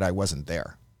fact that I wasn't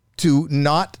there. To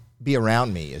not be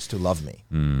around me is to love me.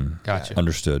 Gotcha.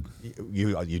 Understood.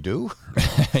 You do?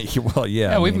 Well,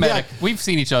 yeah. Yeah, we've met. We've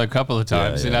seen each other a couple of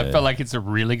times, and I felt like it's a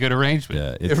really good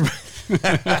arrangement. Yeah,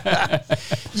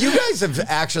 You guys have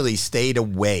actually stayed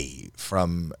away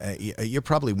from. You're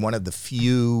probably one of the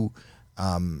few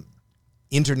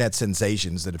internet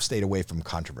sensations that have stayed away from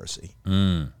controversy.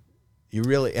 You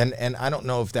really, and I don't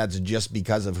know if that's just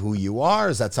because of who you are.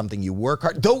 Is that something you work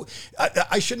hard? Though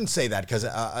I shouldn't say that because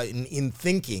in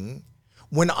thinking,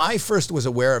 when I first was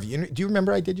aware of you, do you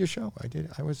remember I did your show?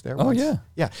 I was there. Oh, once. yeah.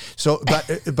 Yeah. So,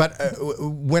 but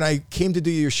when I came to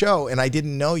do your show and I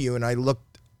didn't know you, and I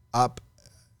looked up,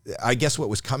 I guess what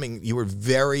was coming, you were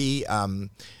very.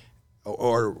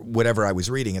 Or whatever I was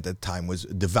reading at the time was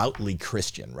devoutly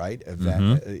Christian, right?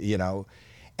 You know,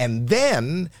 and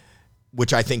then,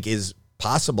 which I think is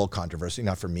possible controversy,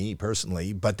 not for me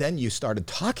personally, but then you started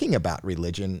talking about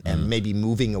religion and maybe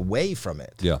moving away from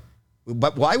it. Yeah.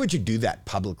 But why would you do that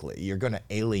publicly? You're going to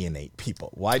alienate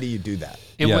people. Why do you do that?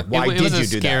 It Why was did a you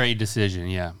do scary decision.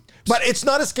 Yeah. But it's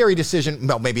not a scary decision.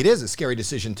 Well, maybe it is a scary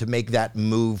decision to make that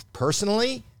move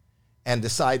personally and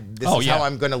decide this is how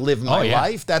I'm going to live my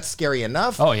life. That's scary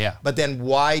enough. Oh, yeah. But then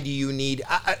why do you need,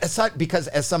 aside, because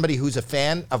as somebody who's a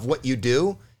fan of what you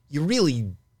do, you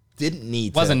really didn't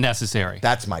need Wasn't necessary.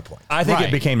 That's my point. I think Right.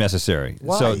 it became necessary.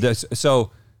 Why?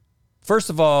 So first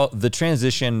of all, the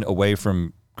transition away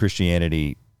from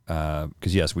Christianity,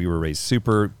 because yes, we were raised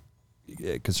super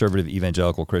conservative,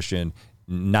 evangelical Christian,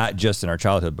 not just in our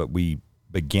childhood, but we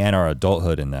began our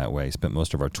adulthood in that way, spent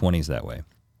most of our 20s that way.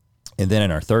 And then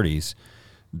in our 30s,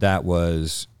 that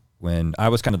was when I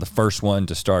was kind of the first one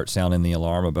to start sounding the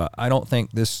alarm about, I don't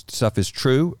think this stuff is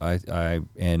true.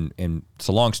 And it's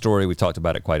a long story. We've talked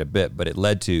about it quite a bit, but it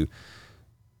led to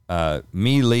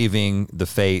me leaving the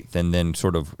faith and then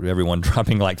sort of everyone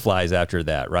dropping like flies after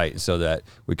that, right? So that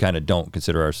we kind of don't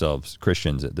consider ourselves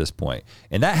Christians at this point.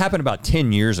 And that happened about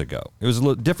 10 years ago. It was a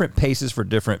little different paces for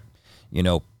different,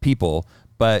 people,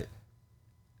 but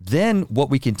then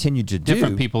what we continued to do...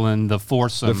 Different people in the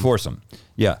foursome. The foursome,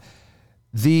 yeah.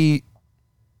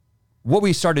 What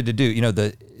we started to do,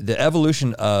 the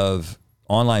evolution of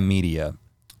online media,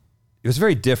 it was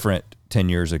very different 10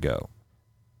 years ago.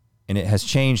 And it has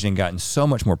changed and gotten so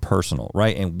much more personal,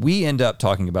 right? And we end up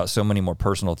talking about so many more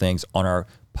personal things on our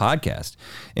podcast.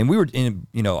 And we were in,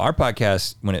 our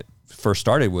podcast, when it first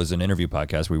started, was an interview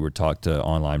podcast. We would talk to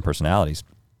online personalities.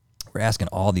 We're asking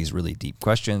all these really deep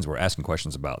questions. We're asking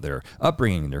questions about their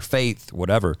upbringing, their faith,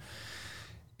 whatever.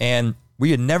 And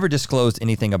we had never disclosed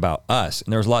anything about us.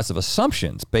 And there was lots of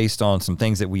assumptions based on some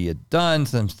things that we had done,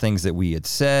 some things that we had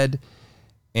said.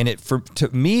 And to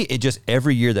me, it just,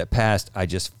 every year that passed, I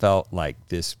just felt like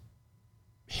this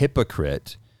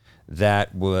hypocrite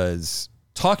that was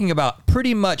talking about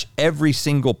pretty much every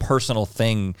single personal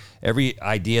thing, every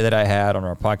idea that I had on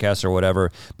our podcast or whatever,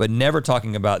 but never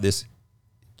talking about this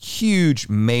huge,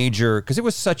 major, because it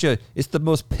was it's the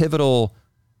most pivotal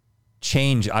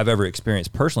change I've ever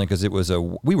experienced personally, because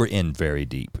we were in very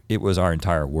deep. It was our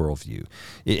entire worldview.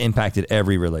 It impacted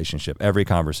every relationship, every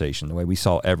conversation, the way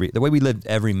we lived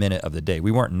every minute of the day.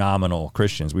 We weren't nominal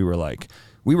Christians. We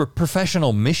were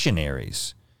professional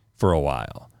missionaries for a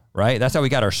while. Right? That's how we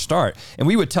got our start. And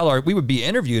we would be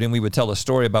interviewed and we would tell a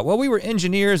story about, well, we were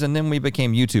engineers and then we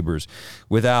became YouTubers,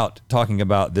 without talking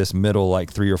about this middle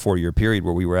 3 or 4 year period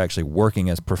where we were actually working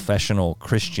as professional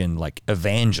Christian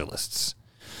evangelists.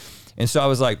 And so I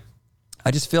was like,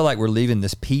 I just feel like we're leaving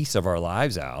this piece of our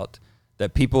lives out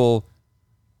that people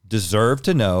deserve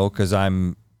to know, because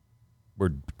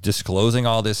we're disclosing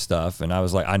all this stuff. And I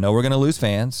was like, I know we're going to lose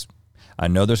fans. I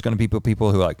know there's going to be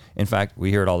people who in fact,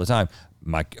 we hear it all the time.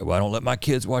 I don't let my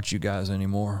kids watch you guys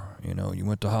anymore. You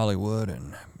went to Hollywood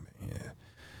and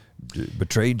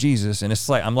betrayed Jesus. And it's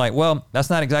I'm like, well, that's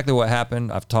not exactly what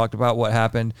happened. I've talked about what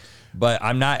happened, but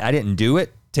I didn't do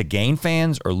it to gain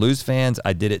fans or lose fans.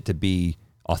 I did it to be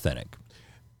authentic.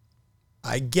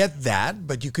 I get that,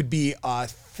 but you could be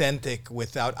authentic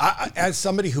without. As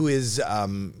somebody who is,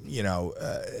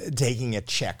 taking a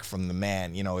check from the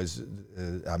man,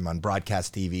 I'm on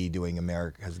broadcast TV doing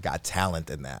America's Got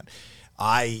Talent and that,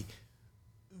 I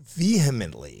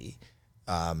vehemently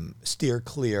steer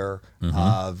clear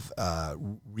of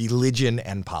religion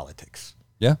and politics.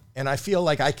 Yeah. And I feel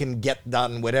like I can get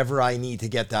done whatever I need to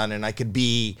get done. And I could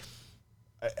be,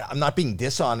 I'm not being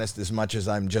dishonest as much as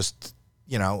I'm just,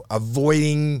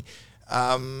 avoiding,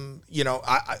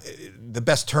 the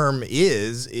best term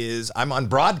is I'm on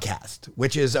broadcast,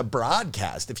 which is a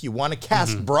broadcast. If you want to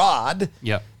cast broad,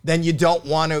 then you don't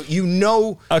want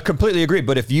to, I completely agree.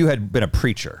 But if you had been a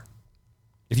preacher,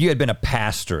 if you had been a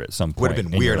pastor at some point, would have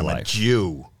been weird. I'm a life,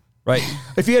 Jew. Right?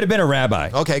 If you had been a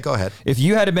rabbi. Okay, go ahead. If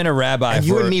you had been a rabbi and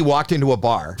you and me walked into a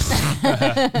bar.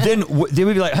 then we'd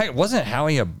be like, hey, wasn't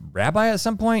Howie a rabbi at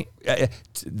some point?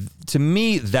 To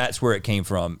me, that's where it came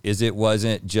from, is it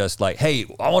wasn't just like, hey,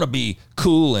 I want to be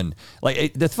cool. And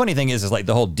like, the funny thing is like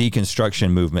the whole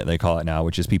deconstruction movement, they call it now,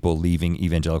 which is people leaving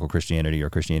evangelical Christianity or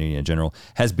Christianity in general,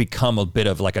 has become a bit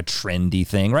of like a trendy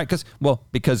thing, right?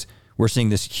 Because we're seeing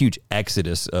this huge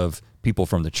exodus of people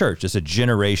from the church. It's a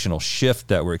generational shift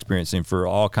that we're experiencing for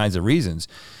all kinds of reasons.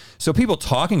 So people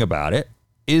talking about it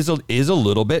is a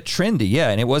little bit trendy. Yeah.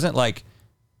 And it wasn't like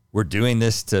we're doing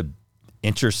this to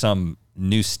enter some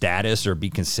new status or be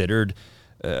considered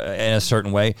in a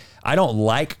certain way. I don't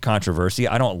like controversy.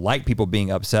 I don't like people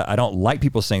being upset. I don't like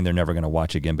people saying they're never going to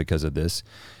watch again because of this.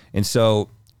 And so,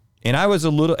 and I was a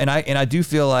little, and I do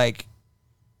feel like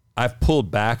I've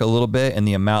pulled back a little bit in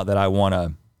the amount that I want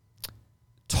to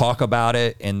talk about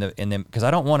it, and then because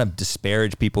I don't want to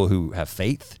disparage people who have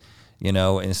faith, and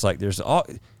it's like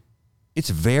it's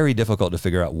very difficult to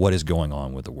figure out what is going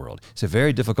on with the world. It's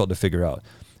very difficult to figure out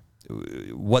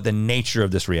what the nature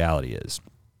of this reality is.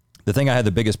 The thing I have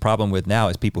the biggest problem with now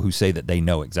is people who say that they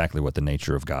know exactly what the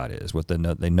nature of God is,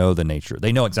 they know the nature.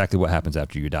 They know exactly what happens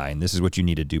after you die, and this is what you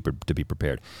need to do to be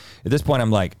prepared. At this point,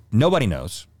 I'm like, nobody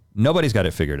knows. Nobody's got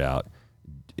it figured out.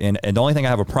 And the only thing I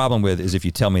have a problem with is if you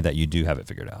tell me that you do have it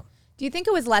figured out. Do you think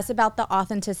it was less about the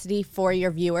authenticity for your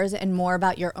viewers and more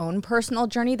about your own personal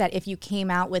journey, that if you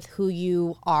came out with who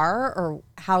you are or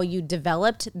how you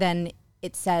developed, then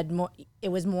it said more,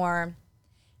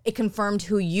 it confirmed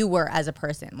who you were as a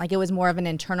person? Like it was more of an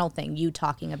internal thing, you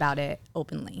talking about it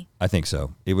openly? I think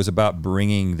so. It was about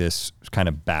bringing this kind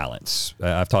of balance.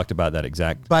 I've talked about that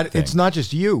exact But thing. It's not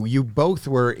just you. You both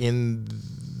were in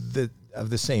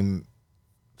the same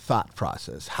thought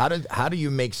process. How do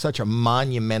you make such a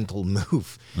monumental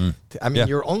move?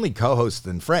 You're only co-hosts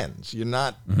and friends. You're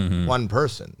not one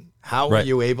person. How were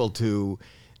you able to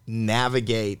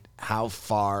navigate how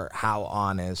far, how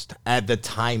honest, at the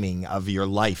timing of your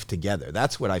life together?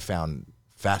 That's what I found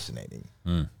fascinating.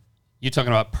 You're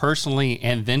talking about personally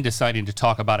and then deciding to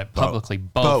talk about it publicly.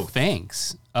 Both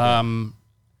things.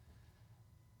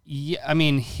 Yeah, I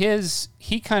mean,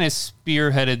 he kind of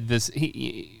spearheaded this.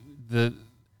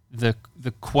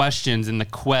 The questions and the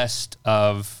quest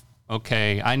of,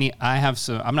 okay,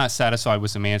 I'm not satisfied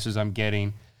with some answers I'm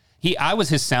getting. I was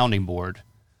his sounding board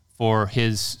for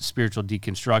his spiritual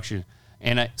deconstruction,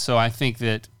 and so I think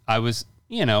that I was,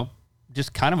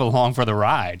 just kind of along for the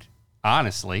ride,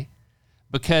 honestly,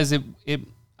 because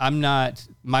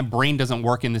my brain doesn't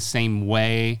work in the same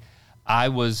way. I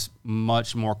was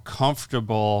much more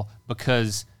comfortable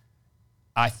because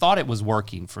I thought it was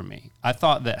working for me. I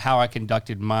thought that how I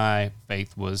conducted my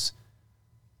faith was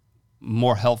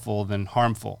more helpful than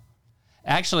harmful.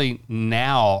 Actually,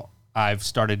 now I've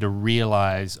started to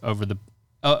realize over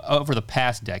the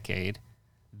past decade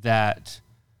that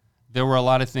there were a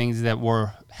lot of things that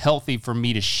were healthy for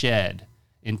me to shed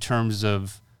in terms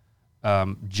of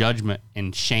judgment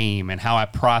and shame and how I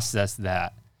processed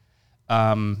that.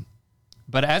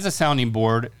 But as a sounding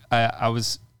board, I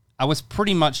was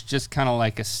pretty much just kind of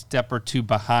like a step or two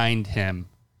behind him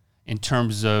in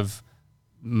terms of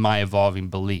my evolving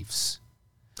beliefs.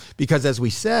 Because as we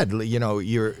said,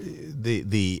 you're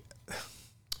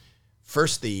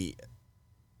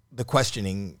the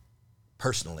questioning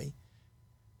personally,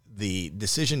 the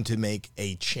decision to make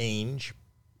a change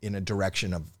in a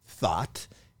direction of thought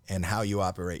and how you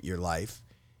operate your life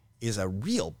is a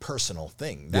real personal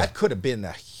thing. That could have been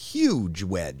a huge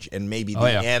wedge and maybe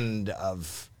the end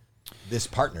of this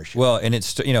partnership. Well, and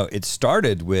it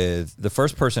started with the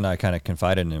first person I kind of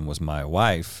confided in was my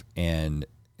wife, and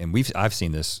I've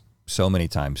seen this so many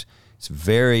times. It's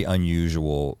very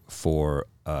unusual for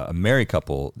a married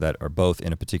couple that are both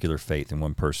in a particular faith and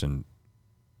one person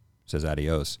says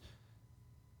adios.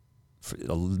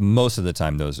 Most of the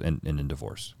time, those end in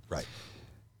divorce. Right.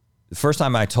 The first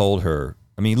time I told her,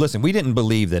 listen, we didn't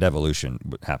believe that evolution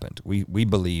happened. We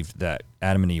believed that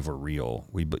Adam and Eve were real.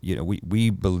 We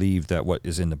believed that what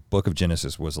is in the book of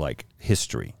Genesis was like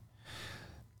history.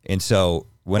 And so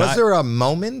was there a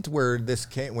moment where this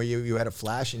came, where you had a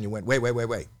flash and you went, wait?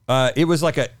 It was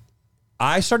like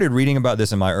I started reading about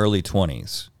this in my early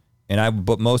 20s.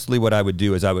 But mostly what I would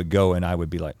do is I would go and I would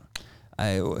be like,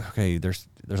 there's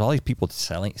all these people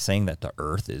saying that the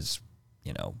earth is,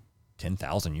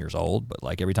 10,000 years old. But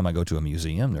like every time I go to a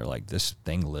museum, they're like, this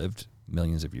thing lived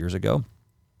millions of years ago.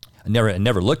 I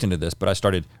never looked into this, but I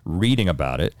started reading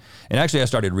about it. And actually I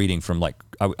started reading from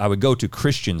I would go to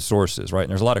Christian sources, right? And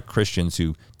there's a lot of Christians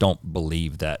who don't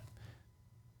believe that.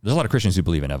 There's a lot of Christians who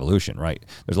believe in evolution, right?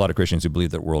 There's a lot of Christians who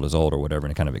believe that the world is old or whatever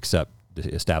and kind of accept the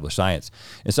established science.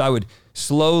 And so I would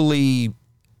slowly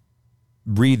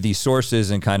read these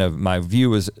sources and kind of my view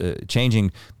was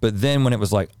changing. But then when it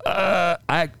was like, I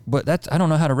don't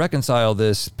know how to reconcile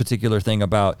this particular thing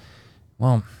about,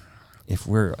 well, if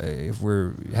we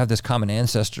have this common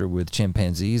ancestor with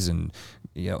chimpanzees and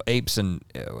apes and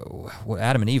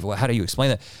Adam and Eve, how do you explain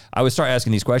that? I would start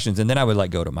asking these questions, and then I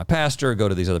would go to my pastor, go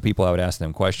to these other people. I would ask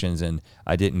them questions, and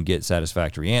I didn't get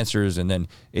satisfactory answers. And then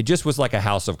it just was like a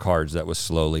house of cards that was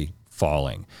slowly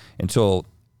falling until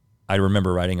I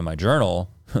remember writing in my journal.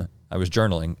 I was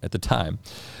journaling at the time.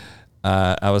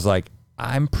 I was like,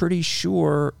 I'm pretty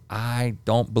sure I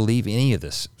don't believe any of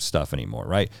this stuff anymore,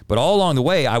 right? But all along the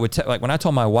way, I would when I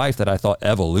told my wife that I thought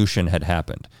evolution had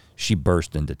happened, she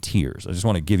burst into tears. I just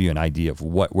want to give you an idea of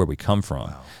where we come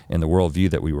from and the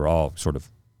worldview that we were all sort of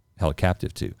held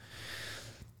captive to.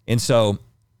 And so,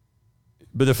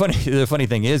 but the funny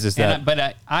thing is that.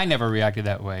 But I never reacted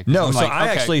that way. No, so I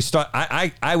actually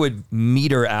I would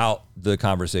meter out the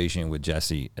conversation with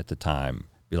Jesse at the time.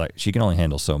 Be like, she can only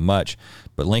handle so much,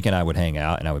 but Link and I would hang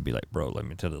out, and I would be like, bro, let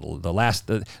me tell you the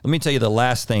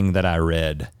last thing that I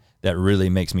read that really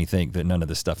makes me think that none of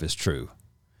this stuff is true.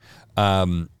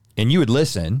 And you would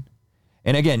listen,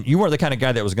 and again, you weren't the kind of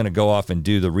guy that was going to go off and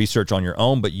do the research on your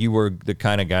own, but you were the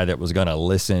kind of guy that was going to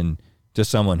listen to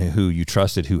someone who you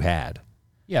trusted who had.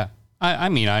 Yeah, I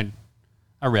mean, I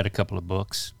read a couple of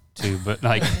books too, but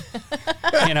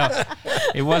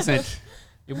it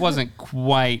wasn't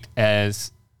quite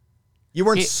as. You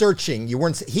weren't searching. You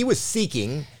weren't. He was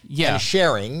seeking and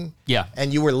sharing. Yeah.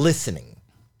 And you were listening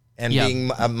and being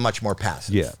much more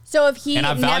passive. Yeah. So if he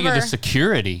I valued the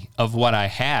security of what I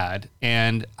had,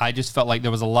 and I just felt like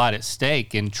there was a lot at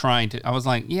stake in trying to. I was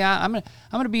like, I'm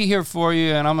gonna be here for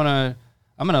you, and I'm gonna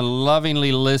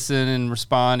lovingly listen and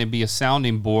respond and be a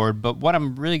sounding board. But what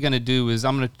I'm really gonna do is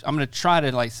I'm gonna try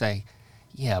to say,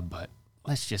 yeah, but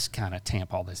let's just kind of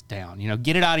tamp all this down.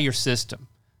 Get it out of your system,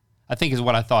 I think is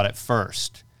what I thought at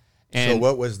first. And so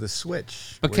what was the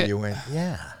switch where you went,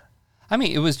 yeah? I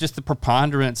mean, it was just the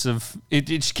preponderance of it.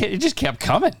 It just kept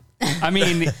coming. I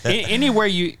mean, anywhere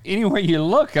you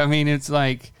look, I mean, it's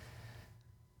like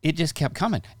it just kept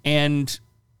coming. And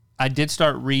I did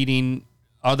start reading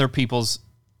other people's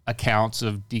accounts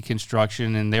of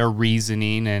deconstruction and their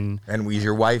reasoning, and was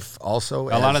your wife also?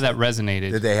 A lot of that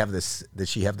resonated. Did they have this? Did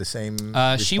she have the same?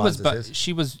 She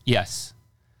was yes,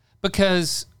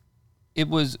 because it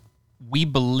was. We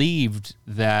believed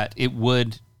that it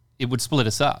would split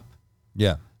us up.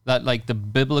 Yeah. That the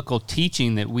biblical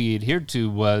teaching that we adhered to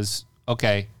was,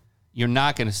 okay, you're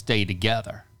not going to stay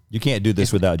together. You can't do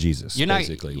this without Jesus. You're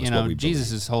basically, not.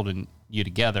 Jesus is holding you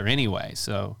together anyway.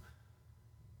 So.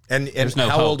 And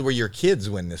how old were your kids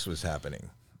when this was happening?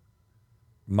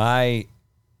 My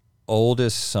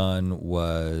oldest son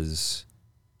was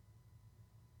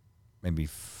maybe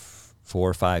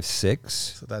 4, 5,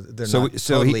 6.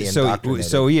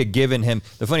 So he had given him.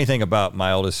 The funny thing about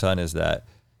my oldest son is that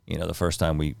one of the first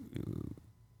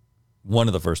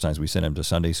times we sent him to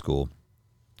Sunday school,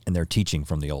 and they're teaching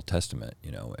from the Old Testament,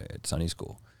 at Sunday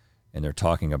school, and they're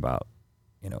talking about.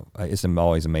 It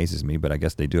always amazes me, but I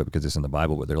guess they do it because it's in the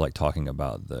Bible, but they're talking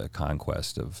about the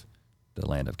conquest of the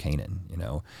land of Canaan,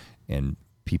 and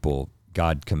people,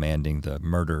 God commanding the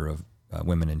murder of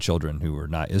women and children who were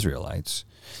not Israelites.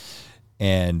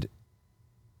 And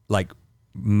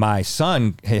my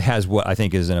son has what I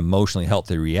think is an emotionally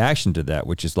healthy reaction to that,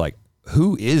 which is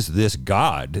who is this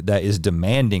God that is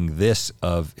demanding this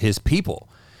of his people?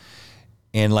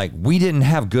 And we didn't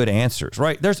have good answers,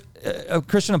 right? There's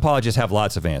Christian apologists have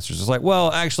lots of answers. It's well,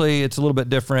 actually, it's a little bit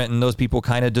different, and those people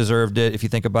kind of deserved it if you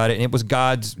think about it. And it was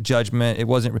God's judgment. It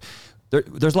wasn't.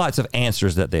 There's lots of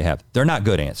answers that they have. They're not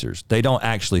good answers. They don't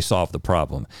actually solve the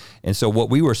problem. And so what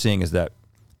we were seeing is that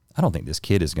I don't think this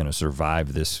kid is going to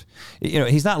survive this.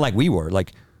 He's not like we were.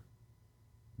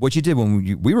 What you did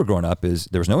when we were growing up is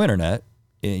there was no internet.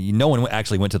 No one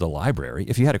actually went to the library.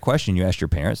 If you had a question, you asked your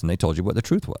parents, and they told you what the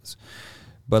truth was.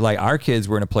 But our kids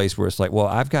were in a place where it's well,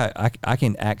 I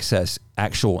can access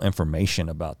actual information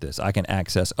about this. I can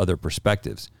access other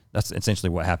perspectives. That's essentially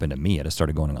what happened to me. I just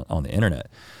started going on the internet.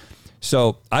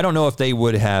 So I don't know if they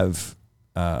would have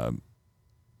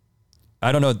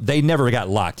I don't know. They never got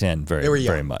locked in They were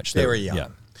young. very much. They were young. Yeah.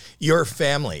 Your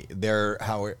family,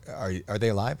 how are they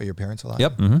alive? Are your parents alive?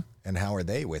 Yep. Mm-hmm. And how are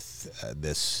they with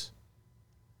this?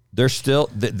 They're still.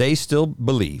 They still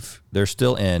believe. They're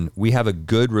still in. We have a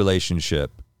good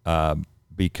relationship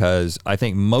because I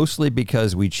think mostly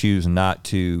because we choose not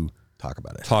to Talk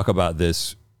about it. Talk about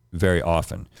this very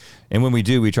often, and when we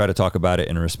do, we try to talk about it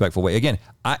in a respectful way. Again,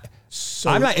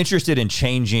 I'm not interested in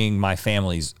changing my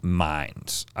family's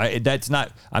minds.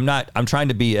 I'm trying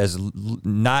to be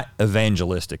not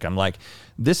evangelistic. I'm like,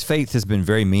 this faith has been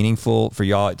very meaningful for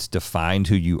y'all. It's defined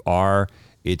who you are.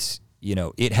 It's,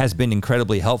 it has been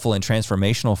incredibly helpful and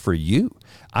transformational for you.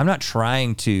 I'm not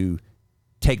trying to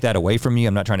take that away from you.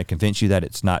 I'm not trying to convince you that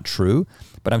it's not true,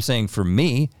 but I'm saying for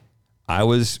me, I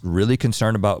was really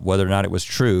concerned about whether or not it was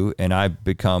true, and I've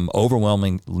become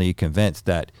overwhelmingly convinced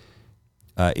that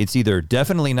it's either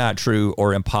definitely not true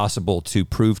or impossible to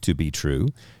prove to be true,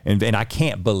 and I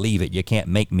can't believe it. You can't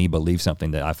make me believe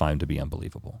something that I find to be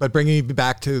unbelievable. But bringing you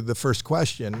back to the first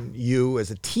question, you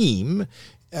as a team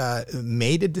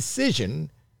made a decision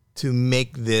to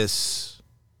make this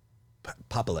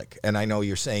public, and I know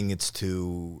you're saying it's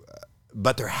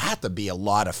but there had to be a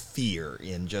lot of fear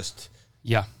in just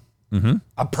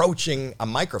approaching a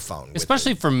microphone.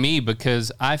 Especially for me, because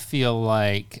I feel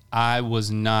like I was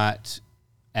not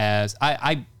as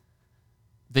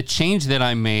the change that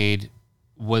I made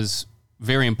was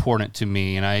very important to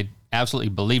me, and I absolutely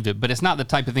believed it, but it's not the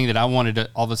type of thing that I wanted to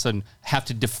all of a sudden have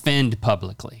to defend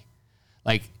publicly.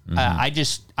 Like,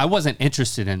 I wasn't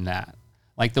interested in that.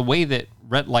 Like, the way that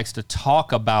Rhett likes to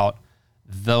talk about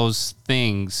those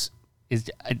things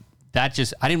is I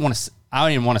didn't want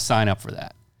to sign up for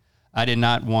that. I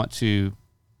didn't want to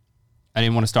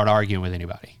start arguing with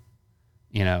anybody,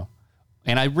 and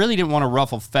I really didn't want to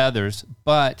ruffle feathers,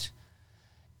 but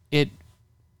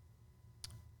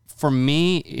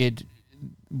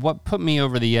what put me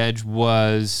over the edge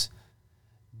was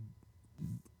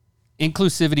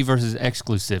inclusivity versus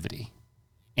exclusivity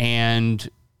and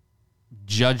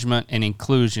judgment and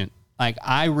inclusion. Like,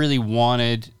 I really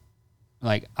wanted,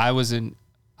 I was a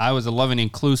loving,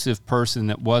 inclusive person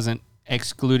that wasn't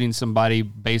excluding somebody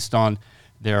based on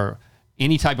their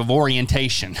any type of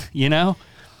orientation,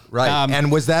 Right. And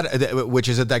was that, which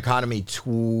is a dichotomy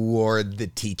toward the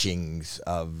teachings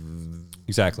of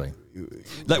exactly.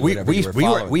 Like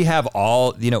we have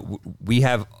all, we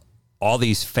have all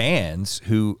these fans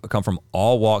who come from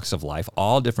all walks of life,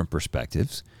 all different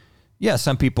perspectives. Yeah,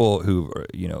 some people who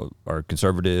are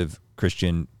conservative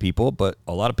Christian people, but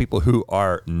a lot of people who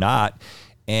are not.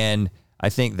 And I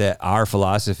think that our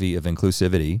philosophy of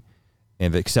inclusivity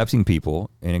and of accepting people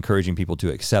and encouraging people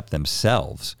to accept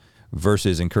themselves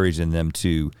versus encouraging them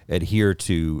to adhere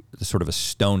to sort of a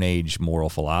Stone Age moral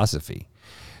philosophy,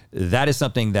 that is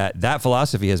something that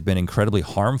philosophy has been incredibly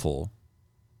harmful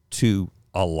to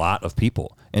a lot of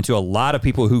people and to a lot of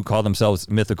people who call themselves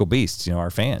mythical beasts,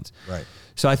 our fans. Right.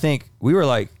 So I think we were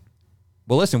like,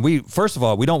 well, listen, first of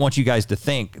all, we don't want you guys to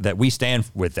think that we stand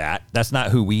with that. That's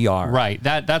not who we are. Right.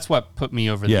 That's what put me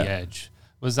over the edge.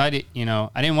 Was I didn't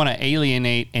want to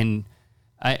alienate and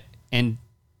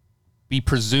be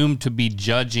presumed to be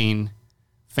judging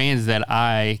fans that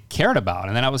I cared about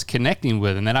and that I was connecting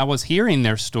with and that I was hearing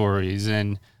their stories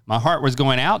and my heart was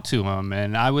going out to them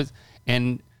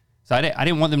so I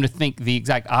didn't want them to think the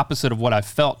exact opposite of what I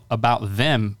felt about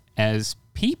them as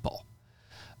people.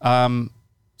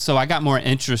 So I got more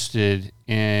interested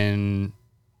in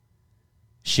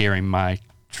sharing my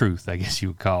truth, I guess you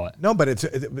would call it. No, but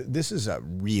this is a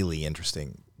really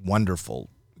interesting, wonderful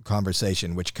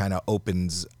conversation, which kind of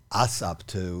opens us up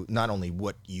to not only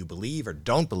what you believe or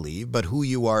don't believe, but who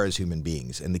you are as human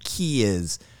beings. And the key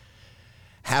is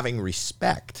having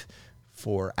respect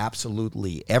for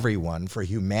absolutely everyone, for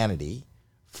humanity,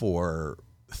 for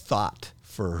thought,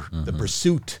 for the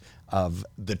pursuit of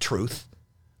the truth,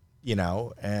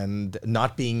 and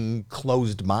not being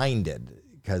closed-minded.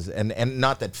 And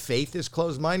not that faith is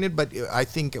closed-minded, but I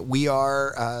think we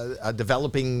are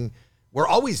developing. We're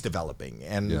always developing,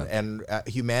 and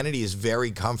humanity is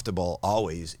very comfortable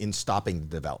always in stopping the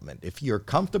development. If you're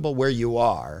comfortable where you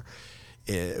are,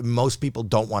 most people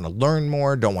don't want to learn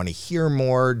more, don't want to hear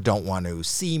more, don't want to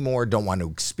see more, don't want to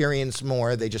experience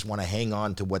more. They just want to hang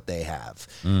on to what they have.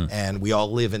 And we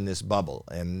all live in this bubble.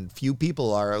 And few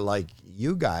people are like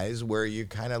you guys, where you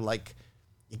kind of like,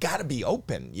 you got to be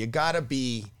open. You got to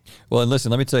be. Well, and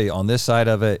listen, let me tell you, on this side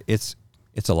of it, it's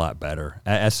a lot better.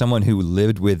 As someone who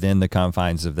lived within the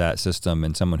confines of that system,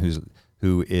 and someone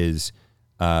who is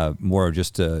more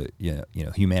just a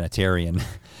humanitarian,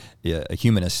 a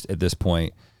humanist at this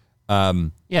point. Yeah,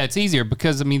 it's easier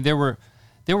because there were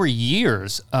there were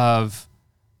years of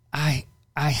I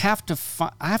have to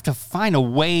find a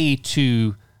way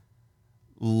to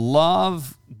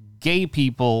love gay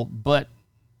people, but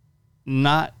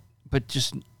not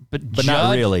judge,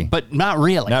 not really. But not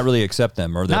really. Not really accept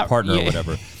them or their partner or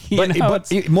whatever.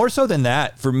 But more so than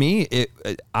that, for me,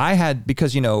 I had,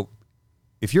 because,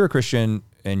 if you're a Christian,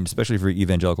 and especially if you're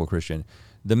evangelical Christian,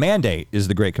 the mandate is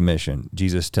the Great Commission,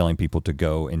 Jesus telling people to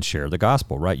go and share the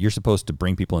gospel, right? You're supposed to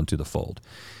bring people into the fold.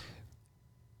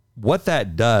 What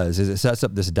that does is it sets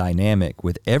up this dynamic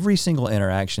with every single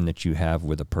interaction that you have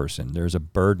with a person. There's a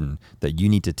burden that you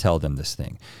need to tell them this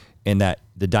thing. And that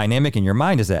the dynamic in your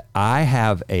mind is that I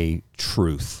have a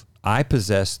truth. I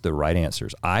possess the right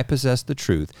answers. I possess the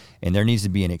truth. And there needs to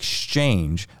be an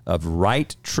exchange of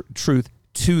right truth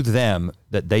to them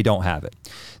that they don't have it.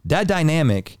 That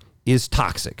dynamic is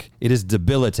toxic. It is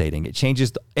debilitating. It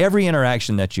changes every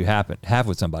interaction that you have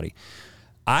with somebody.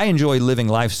 I enjoy living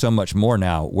life so much more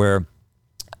now where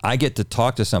I get to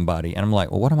talk to somebody and I'm like,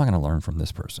 well, what am I going to learn from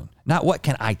this person? Not what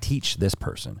can I teach this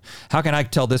person? How can I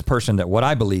tell this person that what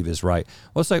I believe is right?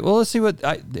 Well, it's like, well, let's see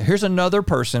here's another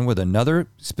person with another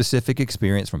specific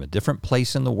experience from a different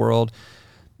place in the world.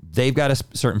 They've got a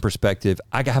certain perspective.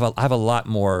 I have a lot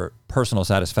more personal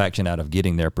satisfaction out of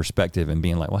getting their perspective and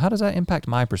being like, well, how does that impact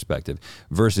my perspective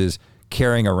versus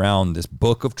carrying around this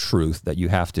book of truth that you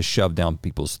have to shove down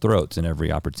people's throats in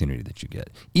every opportunity that you get.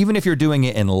 Even if you're doing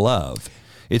it in love,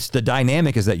 it's the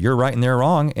dynamic is that you're right and they're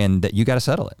wrong and that you got to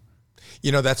settle it.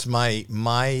 That's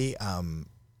my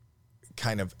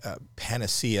kind of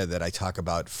panacea that I talk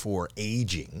about for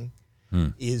aging.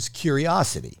 Is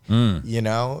curiosity,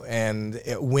 and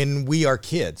when we are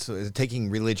kids, so taking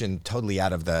religion totally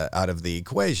out of the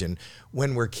equation,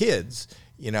 when we're kids,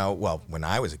 when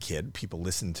I was a kid, people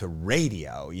listened to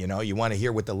radio, you want to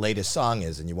hear what the latest song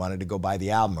is and you wanted to go buy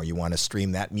the album or you want to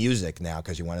stream that music now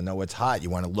because you want to know what's hot. You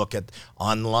want to look at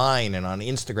online and on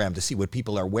Instagram to see what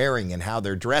people are wearing and how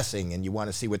they're dressing and you want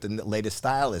to see what the latest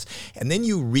style is. And then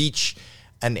you reach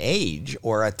an age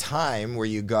or a time where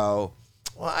you go,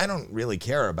 well, I don't really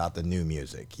care about the new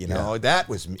music. That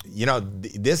was,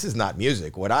 this is not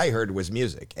music. What I heard was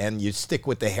music. And you stick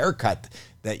with the haircut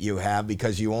that you have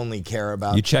because you only care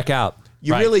about. You check out.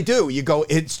 You really do. You go,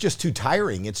 it's just too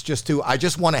tiring. It's just too, I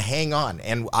just want to hang on.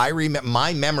 And I remember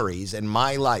my memories and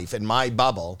my life and my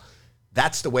bubble.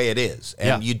 That's the way it is.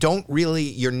 And you don't really,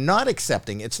 you're not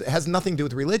accepting, it has nothing to do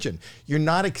with religion. You're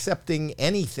not accepting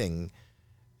anything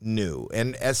new.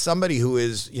 And as somebody who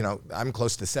is, I'm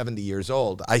close to 70 years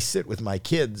old, I sit with my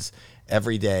kids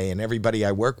every day and everybody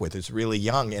I work with is really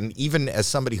young. And even as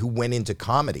somebody who went into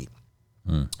comedy,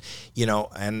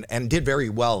 and did very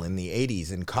well in the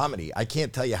 80s in comedy, I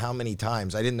can't tell you how many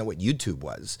times I didn't know what YouTube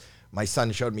was. My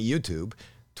son showed me YouTube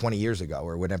 20 years ago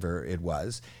or whatever it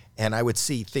was. And I would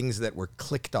see things that were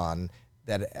clicked on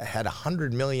that had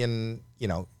 100 million,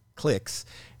 clicks.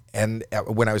 And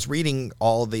when I was reading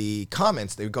all the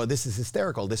comments, they would go, this is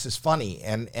hysterical, this is funny.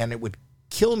 And it would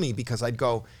kill me because I'd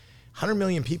go, 100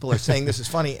 million people are saying this is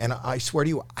funny. And I swear to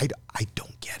you, I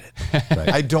don't get it. Right.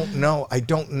 I don't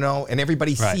know. And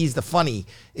everybody sees the funny.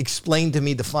 Explain to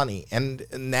me the funny. And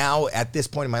now at this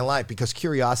point in my life, because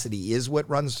curiosity is what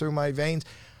runs through my veins,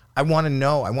 I want to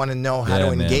know. I want to know how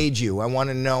to engage you. I want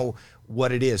to know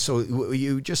what it is. So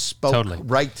you just spoke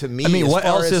right to me. I mean, what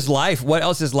else is life? What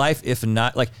else is life if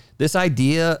not like this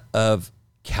idea of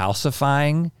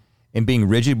calcifying and being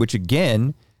rigid, which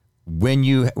again, when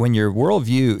your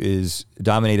worldview is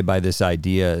dominated by this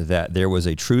idea that there was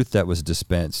a truth that was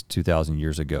dispensed 2,000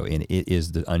 years ago, and it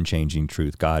is the unchanging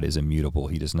truth. God is immutable.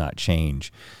 He does not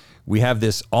change. We have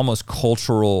this almost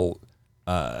cultural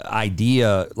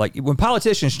idea, like when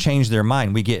politicians change their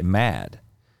mind, we get mad.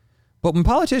 But when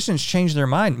politicians change their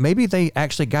mind, maybe they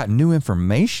actually got new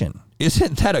information.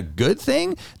 Isn't that a good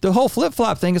thing? The whole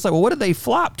flip-flop thing is like, well, what did they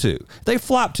flop to? They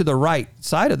flopped to the right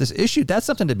side of this issue. That's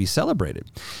something to be celebrated.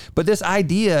 But this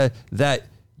idea that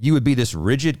you would be this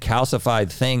rigid,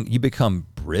 calcified thing, you become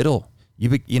brittle.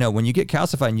 When you get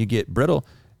calcified and you get brittle,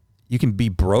 you can be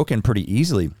broken pretty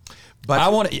easily. But I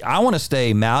want to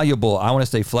stay malleable. I want to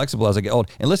stay flexible as I get old.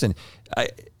 And listen,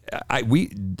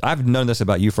 I've known this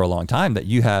about you for a long time, that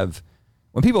you have.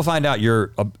 When people find out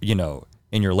you're,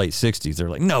 in your late 60s, they're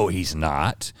like, "No, he's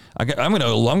not." I got to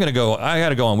go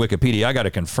on Wikipedia. I got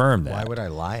to confirm that. Why would I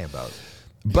lie about it?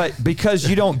 But because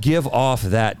you don't give off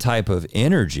that type of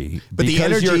energy. But the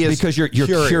energy is because you're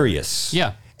curious.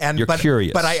 Yeah. You're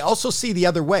curious. But I also see the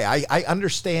other way. I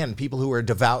understand people who are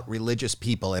devout religious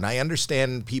people, and I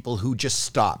understand people who just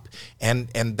stop. And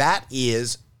that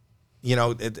is,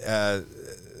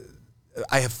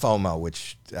 I have FOMO,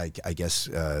 which I guess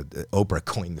Oprah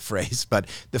coined the phrase, but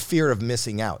the fear of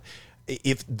missing out.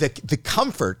 If the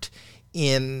comfort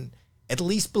in at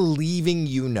least believing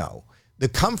the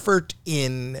comfort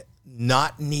in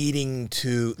not needing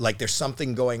to, like, there's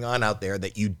something going on out there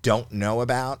that you don't know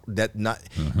about,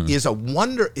 is a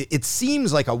wonder. It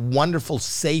seems like a wonderful,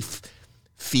 safe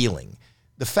feeling.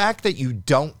 The fact that you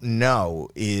don't know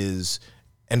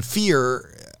and fear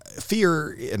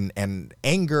and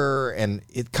anger, and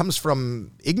it comes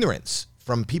from ignorance,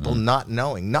 from people not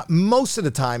knowing. Not most of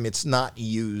the time, it's not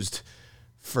used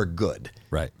for good.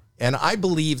 Right. And I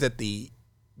believe that the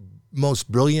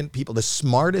most brilliant people, the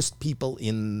smartest people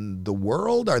in the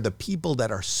world, are the people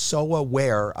that are so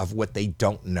aware of what they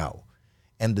don't know.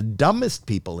 And the dumbest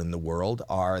people in the world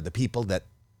are the people that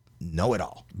know it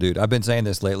all. Dude, I've been saying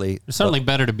this lately. It's certainly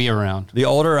better to be around. The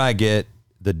older I get,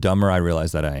 the dumber I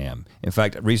realize that I am. In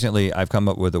fact, recently I've come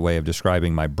up with a way of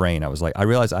describing my brain. I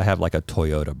realized I have like a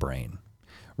Toyota brain,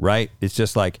 right? It's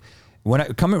just like, when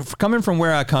coming from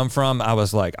where I come from, I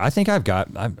was like, I think I've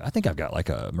got like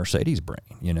a Mercedes brain.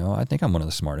 I think I'm one of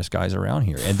the smartest guys around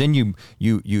here. And then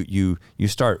you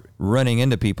start running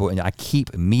into people, and I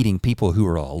keep meeting people who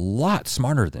are a lot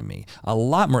smarter than me, a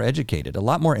lot more educated, a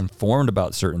lot more informed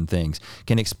about certain things,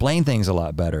 can explain things a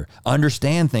lot better,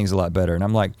 understand things a lot better. And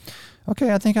I'm like,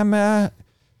 okay, I think I'm a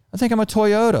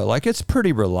Toyota. Like, it's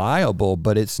pretty reliable,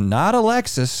 but it's not a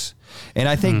Lexus. And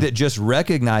I think that just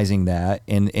recognizing that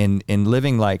and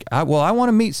living like, I want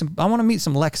to meet some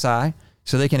Lexi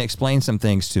so they can explain some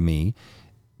things to me,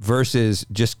 versus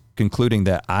just concluding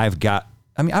that I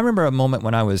remember a moment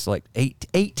when I was like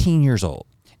 18 years old,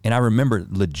 and I remember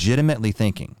legitimately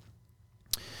thinking,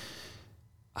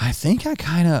 I think I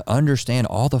kind of understand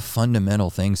all the fundamental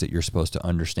things that you're supposed to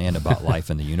understand about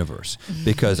life in the universe,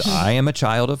 because I am a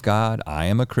child of God. I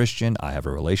am a Christian. I have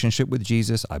a relationship with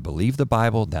Jesus. I believe the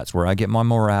Bible. That's where I get my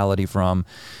morality from.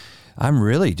 I'm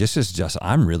really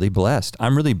blessed.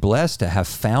 I'm really blessed to have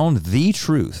found the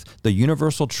truth, the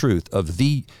universal truth of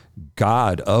the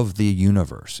God of the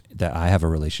universe that I have a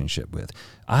relationship with.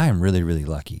 I am really, really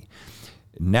lucky.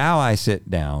 Now I sit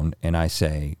down and I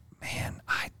say, man,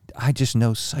 I just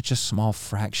know such a small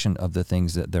fraction of the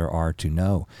things that there are to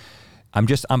know.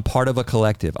 I'm part of a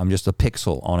collective. I'm just a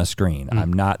pixel on a screen.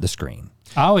 I'm not the screen.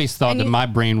 I always thought that my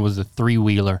brain was a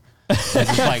three-wheeler.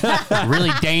 It's like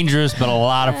really dangerous, but a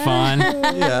lot of fun.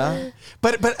 Yeah.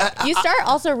 But you start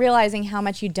also realizing how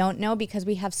much you don't know, because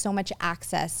we have so much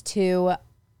access to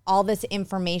all this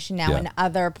information now and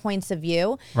other points of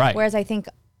view. Right. Whereas I think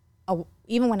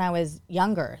even when I was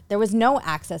younger, there was no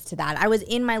access to that. I was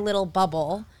in my little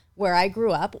bubble where I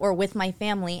grew up, or with my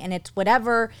family, and it's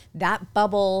whatever that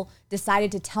bubble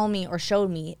decided to tell me or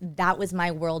showed me, that was my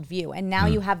worldview. And now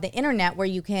you have the internet where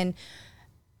you can...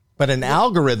 But an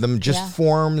algorithm just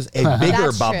forms a bigger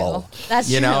That's bubble. True.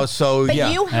 That's you true. know, so but yeah.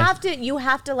 you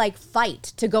have to like fight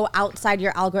to go outside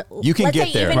your algorithm. You can Let's get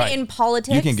say there. Even Right. in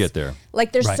politics, You can get there.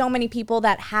 Like, there's Right. so many people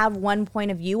that have one point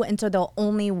of view, and so they'll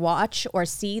only watch or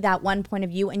see that one point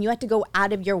of view, and you have to go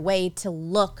out of your way to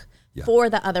look for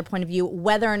the other point of view,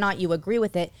 whether or not you agree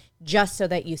with it, just so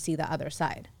that you see the other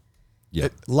side. Yeah.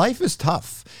 Life is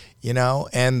tough,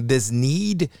 and this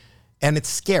need, and it's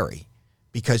scary,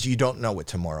 because you don't know what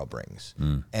tomorrow brings.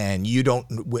 And you don't,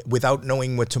 without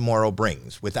knowing what tomorrow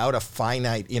brings, without a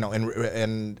finite,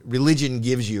 and religion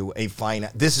gives you a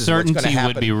finite, this is what's going to Certainty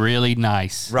happen. would be really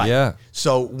nice. Right. Yeah.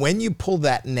 So when you pull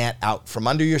that net out from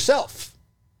under yourself,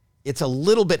 it's a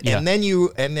little bit, and then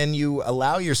you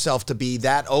allow yourself to be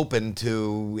that open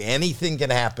to anything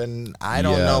can happen. I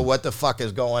don't know what the fuck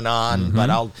is going on, but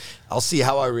I'll see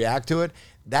how I react to it.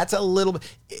 That's a little bit.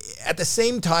 At the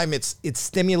same time, it's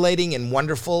stimulating and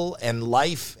wonderful and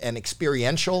life and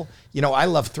experiential. I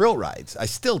love thrill rides. I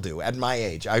still do at my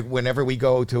age. Whenever we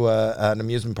go to an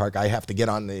amusement park, I have to get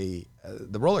on the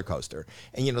roller coaster.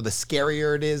 And the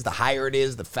scarier it is, the higher it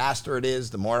is, the faster it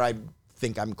is, the more I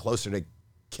think I'm closer to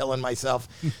killing myself,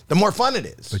 the more fun it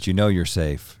is. But you're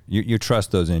safe. You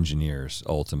trust those engineers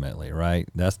ultimately, right?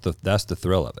 That's the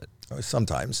thrill of it.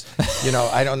 Sometimes,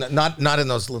 I don't, not in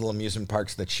those little amusement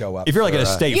parks that show up. If you're like at a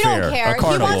state You fair, don't care. a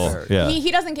carnival,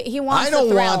 He doesn't. He wants. I don't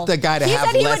the thrill. want the guy to he have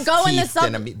said he less would go in the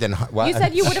teeth than what? You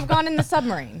said you would have gone in the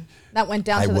submarine that went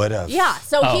down. I to the, would have. Yeah.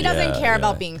 So he doesn't yeah, care yeah.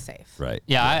 about being safe. right?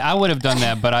 Yeah, I would have done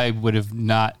that, but I would have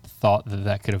not thought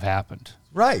that could have happened,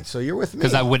 Right, so you're with me.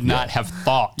 because I would not have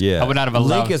thought. Yeah, I would not have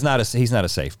allowed. Link is not he's not a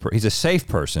safe. He's a safe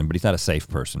person, but he's not a safe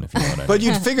person. If you know what I mean. But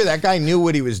you'd figure that guy knew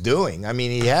what he was doing. I mean,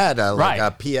 he had a Right.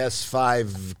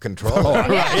 PS5 controller.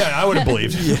 yeah, I would have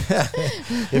believed.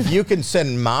 If you can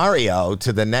send Mario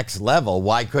to the next level,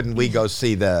 why couldn't we go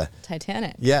see the?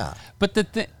 Titanic. Yeah, But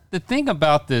the thing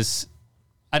about this,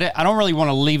 I don't really want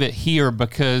to leave it here,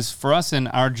 because for us in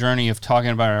our journey of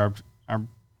talking about our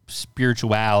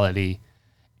spirituality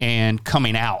and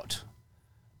coming out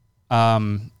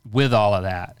with all of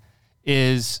that,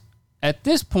 is at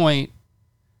this point,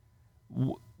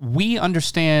 we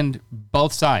understand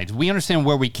both sides. We understand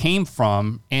where we came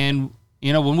from. And,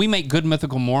 when we make Good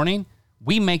Mythical Morning,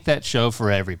 we make that show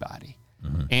for everybody.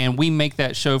 Mm-hmm. And we make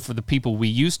that show for the people we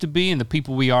used to be and the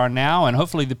people we are now, and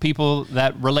hopefully the people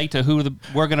that relate to who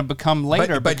we're going to become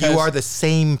later. But you are the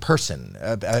same person.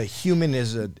 A human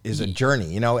is a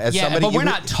journey, as somebody. But we're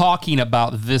not talking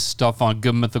about this stuff on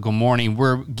Good Mythical Morning.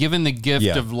 We're given the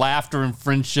gift of laughter and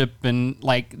friendship, and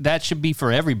that should be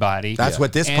for everybody. That's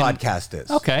what this podcast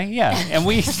is. Okay, yeah, and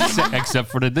we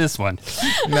except for this one.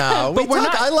 No,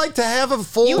 I like to have a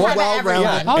full,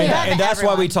 well-rounded. And that's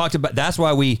why we talked about. That's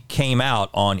why we came out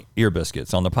on Ear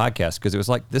Biscuits on the podcast, because it was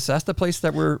like that's the place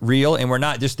that we're real, and we're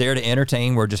not just there to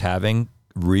entertain. We're just having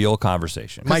real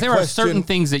conversation. Because there are certain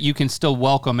things that you can still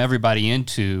welcome everybody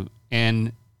into,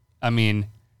 and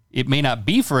it may not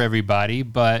be for everybody,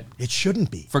 but it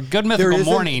shouldn't be for Good Mythical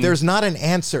Morning. There's not an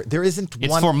answer. There isn't one.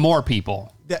 It's for more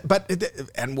people.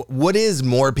 And what is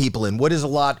more people, and what is a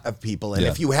lot of people? And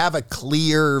if you have a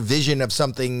clear vision of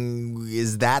something,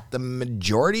 is that the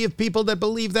majority of people that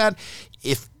believe that?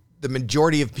 If the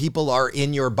majority of people are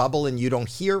in your bubble and you don't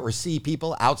hear or see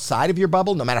people outside of your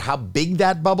bubble, no matter how big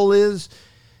that bubble is.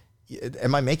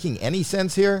 Am I making any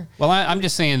sense here? Well, I'm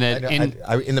just saying that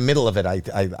in the middle of it,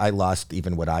 I lost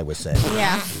even what I was saying.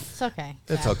 Yeah, it's okay.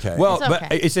 It's okay. Well,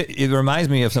 it's okay. But it reminds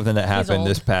me of something that happened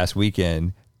this past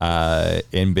weekend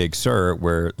in Big Sur,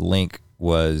 where Link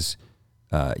was.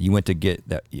 You went to get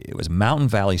that. It was Mountain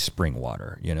Valley spring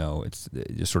water. It's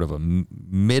just sort of a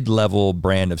mid-level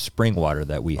brand of spring water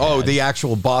that we had. Oh, the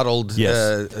actual bottled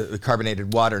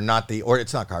carbonated water,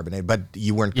 it's not carbonated, but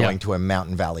you weren't going to a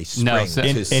Mountain Valley spring. No,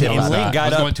 and Link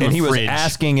got up and he was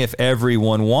asking if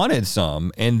everyone wanted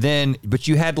some. And then, but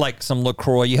you had some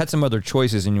LaCroix, you had some other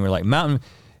choices, and you were like,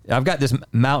 I've got this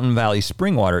Mountain Valley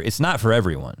spring water. It's not for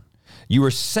everyone. You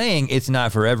were saying it's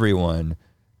not for everyone,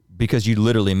 because you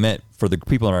literally meant for the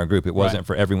people in our group, it wasn't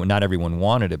for everyone. Not everyone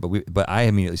wanted it, but I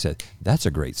immediately said, that's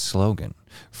a great slogan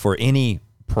for any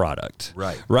product.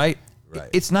 Right.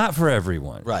 It's not for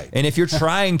everyone. Right. And if you're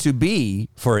trying to be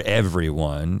for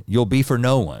everyone, you'll be for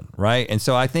no one. Right. And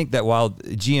so I think that while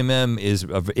GMM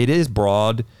is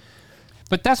broad.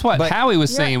 But that's what Howie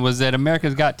was saying, was that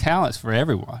America's Got Talent's for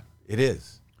everyone. It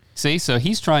is. See, so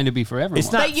he's trying to be for everyone.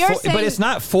 It's not but it's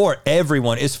not for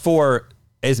everyone. It's for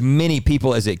as many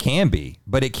people as it can be,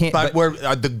 but it can't. But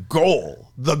the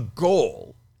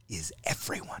goal is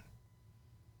everyone.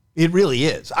 It really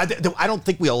is. I don't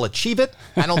think we'll achieve it.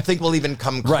 I don't think we'll even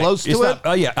come close to it.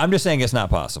 Oh yeah, I'm just saying it's not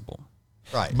possible.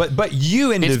 Right. But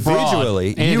you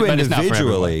individually,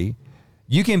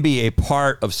 you can be a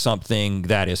part of something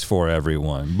that is for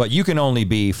everyone, but you can only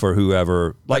be for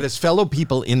whoever. But as fellow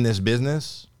people in this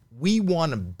business, we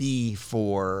want to be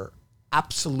for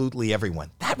absolutely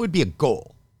everyone. That would be a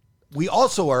goal. We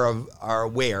also are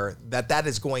aware that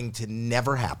is going to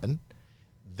never happen.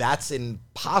 That's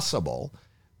impossible.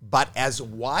 But as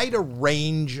wide a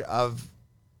range of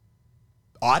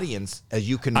audience as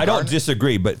you can. I don't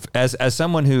disagree, but as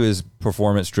someone who is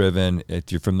performance driven,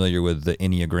 if you're familiar with the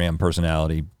Enneagram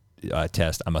personality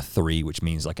test, I'm a 3, which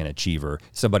means like an achiever,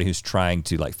 somebody who's trying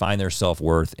to find their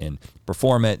self-worth in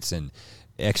performance and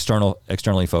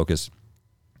externally focused.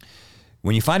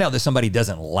 When you find out that somebody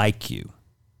doesn't like you,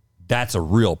 that's a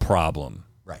real problem,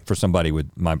 for somebody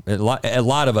with a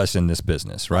lot of us in this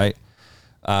business, right?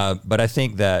 But I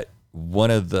think that one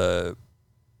of the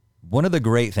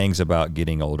great things about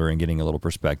getting older and getting a little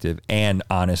perspective, and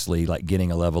honestly,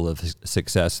 getting a level of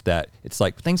success that it's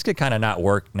things could kind of not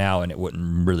work now, and it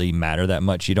wouldn't really matter that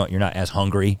much. You're not as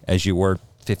hungry as you were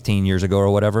 15 years ago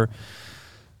or whatever.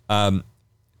 But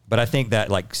I think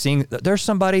that seeing there's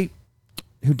somebody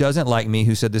who doesn't like me,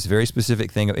 who said this very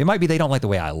specific thing. It might be they don't like the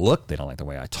way I look, they don't like the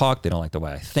way I talk, they don't like the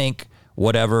way I think,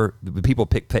 whatever. People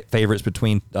pick favorites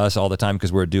between us all the time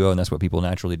because we're a duo, and that's what people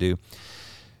naturally do.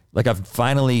 I've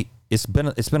finally, it's been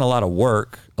a lot of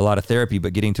work, a lot of therapy,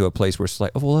 but getting to a place where it's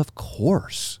well, of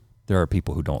course there are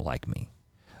people who don't like me.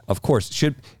 Of course,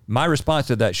 my response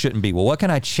to that shouldn't be, well, what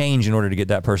can I change in order to get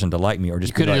that person to like me, or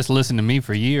just you could have just listened to me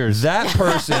for years. That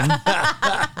person.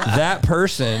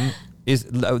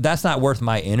 That's not worth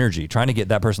my energy. Trying to get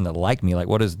that person to like me,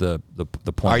 what is the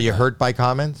point? Are you hurt by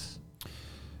comments?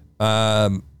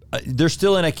 There's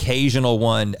still an occasional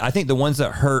one. I think the ones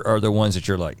that hurt are the ones that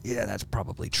you're yeah, that's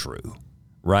probably true.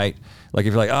 right? Like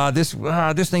if you're like, this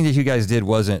thing that you guys did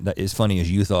wasn't as funny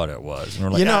as you thought it was, and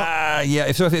we're like,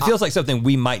 yeah. So if it feels like something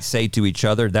we might say to each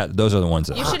other, those are the ones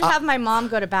that you should have my mom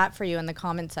go to bat for you in the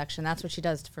comment section. That's what she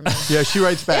does for me. Yeah, she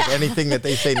writes back anything that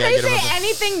they say negative. They say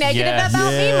anything negative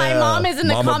about me. My mom is in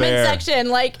the comment bear. section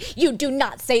like, you do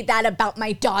not say that about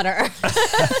my daughter.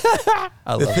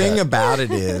 The thing about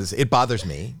it is, it bothers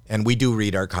me, and we do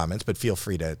read our comments, but feel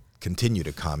free to continue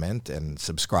to comment and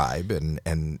subscribe, and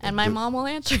my mom will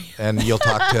answer you. And you'll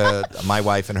talk to my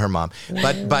wife and her mom.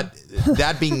 But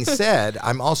that being said,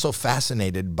 I'm also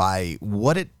fascinated by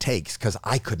what it takes, because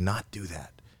I could not do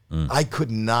that. I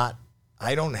could not.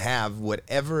 I don't have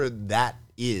whatever that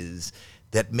is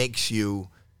that makes you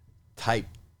type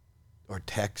or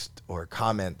text or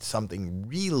comment something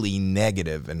really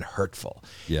negative and hurtful.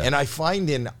 Yeah. And I find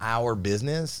in our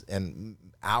business, and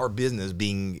our business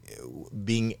being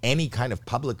any kind of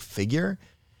public figure,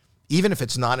 even if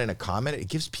it's not in a comment, it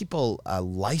gives people a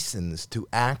license to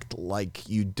act like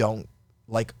you don't,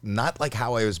 like, not like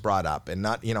how I was brought up, and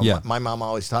not, my mom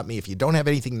always taught me, if you don't have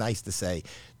anything nice to say,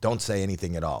 don't say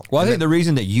anything at all. Well, I think the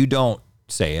reason that you don't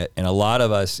say it, and a lot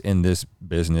of us in this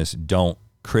business don't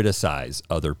criticize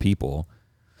other people.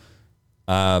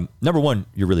 Number one,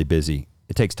 you're really busy.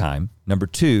 It takes time. Number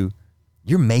two,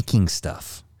 you're making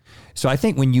stuff. So I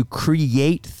think when you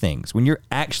create things, when you're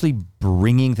actually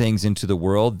bringing things into the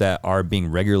world that are being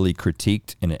regularly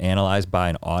critiqued and analyzed by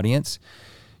an audience,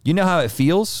 you know how it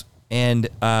feels. And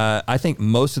I think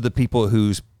most of the people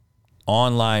whose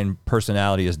online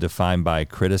personality is defined by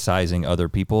criticizing other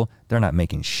people, they're not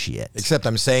making shit. Except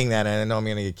I'm saying that, and I know I'm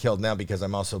going to get killed now because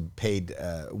I'm also paid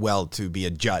well to be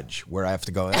a judge, where I have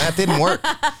to go, that didn't work.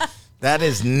 That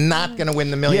is not going to win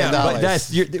the $1 million.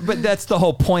 But that's the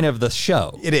whole point of the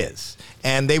show. It is.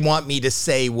 And they want me to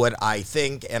say what I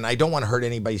think, and I don't want to hurt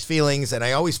anybody's feelings. And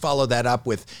I always follow that up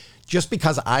with, just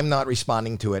because I'm not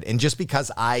responding to it, and just because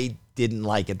I didn't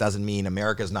like it, doesn't mean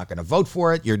America's not going to vote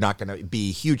for it. You're not going to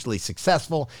be hugely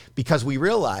successful, because we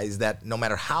realize that no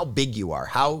matter how big you are,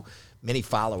 how many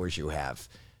followers you have,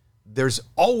 there's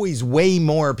always way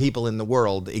more people in the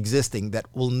world existing that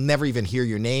will never even hear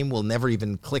your name, will never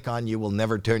even click on you, will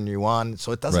never turn you on.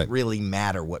 So it doesn't really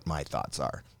matter what my thoughts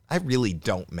are. I really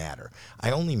don't matter.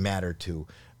 I only matter to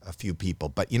a few people.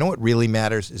 But you know what really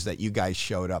matters is that you guys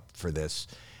showed up for this.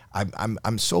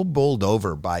 I'm so bowled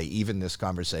over by even this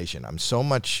conversation.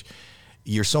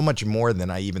 You're so much more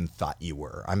than I even thought you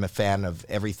were. I'm a fan of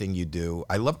everything you do.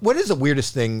 I love, what is the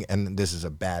weirdest thing, and this is a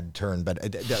bad turn, but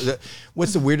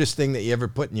what's the weirdest thing that you ever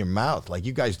put in your mouth? Like,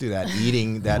 you guys do that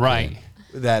eating, that right.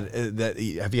 That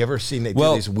have you ever seen they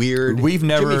do these weird?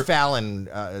 Jimmy Fallon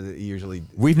usually.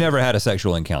 We've never had a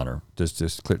sexual encounter.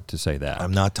 Just clear to say that.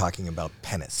 I'm not talking about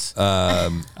penis.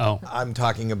 Oh, I'm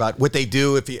talking about what they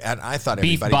do. And I thought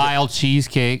beef everybody bile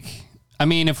cheesecake. I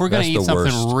mean, if we're gonna eat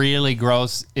something really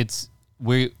gross,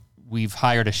 we've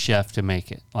hired a chef to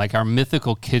make it. Like, our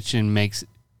mythical kitchen makes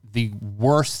the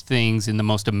worst things in the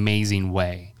most amazing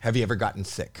way. Have you ever gotten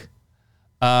sick?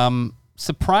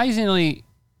 Surprisingly.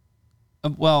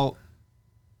 Well,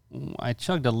 I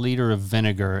chugged a liter of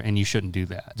vinegar, and you shouldn't do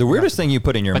that. The weirdest thing you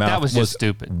put in your mouth that was just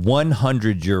stupid.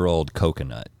 100-year-old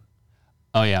coconut.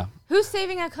 Oh, yeah. Who's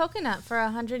saving a coconut for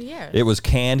 100 years? It was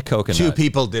canned coconut. 2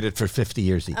 people did it for 50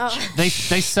 years each. Oh. They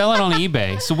sell it on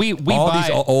eBay. So we all buy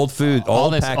these old food, all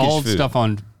old this packaged old food. stuff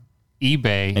on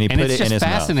eBay, And he put it's it just in his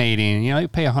mouth. fascinating. You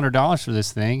pay $100 for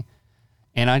this thing,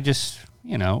 and I just,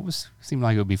 it seemed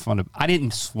like it would be fun to. I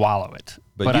didn't swallow it,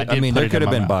 but I did. There could have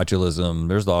been botulism.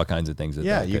 There's all kinds of things.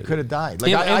 You could have died.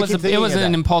 Like, it was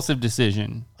an impulsive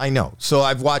decision. I know. So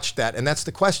I've watched that, and that's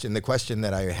the question. The question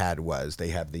that I had was, they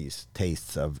have these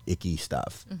tastes of icky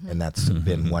stuff, and that's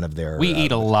been one of their. We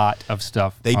eat a lot of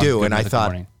stuff. They on do, Good and I Mythical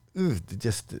thought, Morning.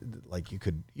 just like you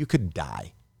could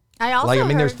die. I also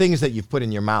there's things that you've put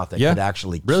in your mouth that could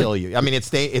actually kill you. I mean,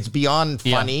 it's beyond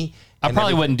funny. I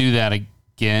probably wouldn't do that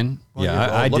again.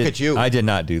 I look did, at you. I did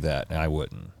not do that, and I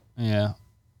wouldn't. Yeah.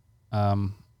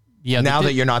 Now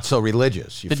that you're not so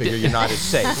religious, you figure you're not as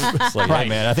safe. It's like, hey,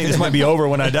 man, I think this might be over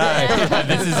when I die.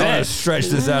 This is I it. Stretch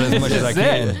this out as much as I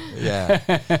can.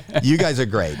 Yeah, you guys are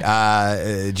great.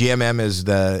 GMM is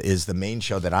the main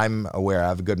show that I'm aware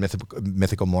of. Good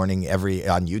Mythical Morning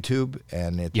on YouTube,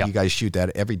 and you guys shoot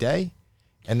that every day,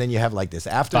 and then you have like this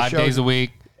after 5 show. days a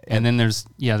week, and then there's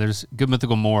Good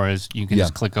Mythical More is you can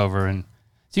just click over, and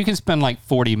so you can spend like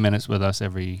 40 minutes with us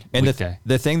every weekday.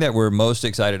 The thing that we're most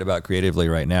excited about creatively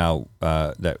right now,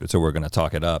 so we're going to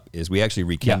talk it up, is we actually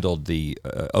rekindled the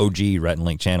OG Rhett and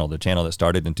Link channel, the channel that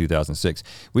started in 2006.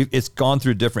 It's gone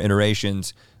through different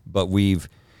iterations, but we've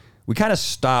we kind of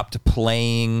stopped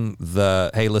playing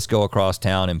the, hey, let's go across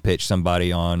town and pitch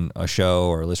somebody on a show,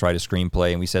 or let's write a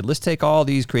screenplay. And we said, let's take all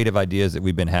these creative ideas that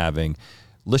we've been having,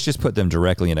 let's just put them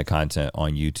directly into content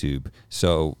on YouTube.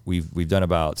 So we've done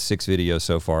about 6 videos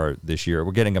so far this year.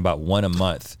 We're getting about 1 a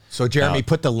month. So Jeremy,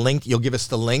 put the link. You'll give us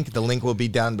the link. The link will be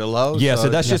down below. Yeah, so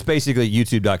that's just basically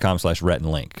youtube.com/Rhett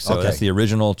and Link. So that's the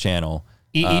original channel.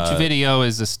 Each video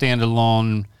is a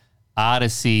standalone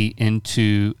odyssey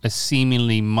into a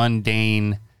seemingly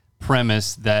mundane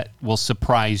premise that will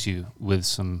surprise you with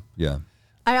some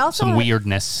I also some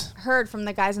weirdness. heard from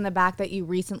the guys in the back that you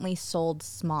recently sold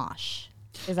Smosh.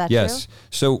 Is that Yes. true?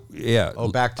 So yeah. Oh,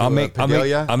 back to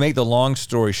Padelia? I'll make the long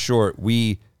story short.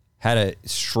 We had a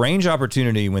strange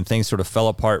opportunity when things sort of fell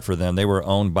apart for them. They were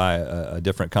owned by a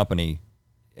different company,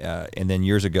 and then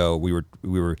years ago we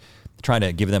were trying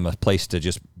to give them a place to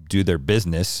just do their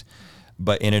business,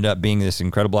 but ended up being this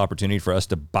incredible opportunity for us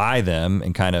to buy them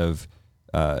and kind of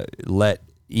let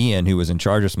Ian, who was in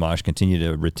charge of Smosh, continue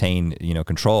to retain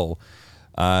control.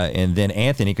 And then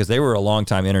Anthony, because they were a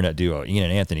long-time internet duo. Ian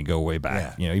and Anthony go way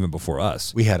back, even before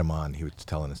us. We had him on. He was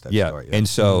telling us that story. Yeah. And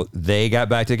so they got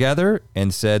back together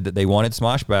and said that they wanted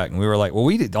Smosh back. And we were like, well,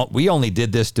 we only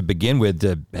did this to begin with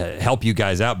to help you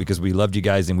guys out because we loved you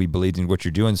guys and we believed in what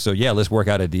you're doing. So, yeah, let's work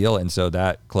out a deal. And so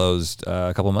that closed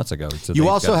a couple of months ago. So you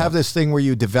also have this thing where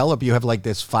you have like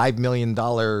this $5 million.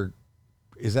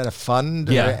 Is that a fund?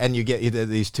 Yeah. And you get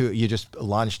these two, you just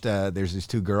launched, there's these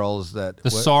 2 girls that. The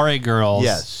Sorry Girls.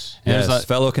 Yes. Yes.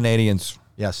 Fellow Canadians.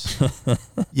 Yes.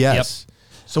 Yes.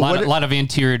 Yep. So a lot of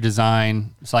interior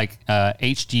design. It's like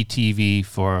HGTV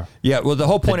for well, the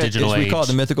whole point is digital we call it age.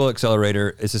 the Mythical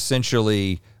Accelerator. It's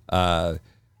essentially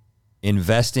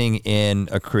investing in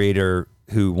a creator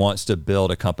who wants to build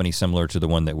a company similar to the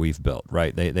one that we've built,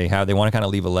 right? They want to kind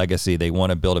of leave a legacy. They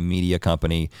want to build a media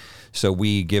company. So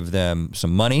we give them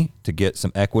some money to get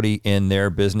some equity in their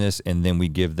business, and then we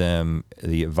give them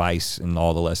the advice and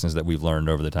all the lessons that we've learned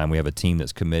over the time. We have a team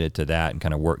that's committed to that and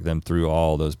kind of work them through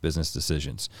all those business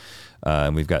decisions.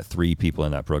 And we've got 3 people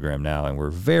in that program now, and we're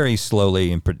very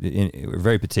slowly and we're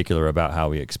very particular about how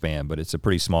we expand, but it's a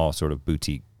pretty small sort of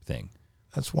boutique thing.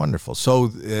 That's wonderful. So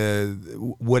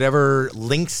whatever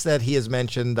links that he has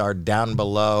mentioned are down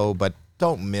below, but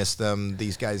don't miss them.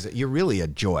 These guys, you're really a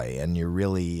joy, and you're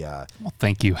really well,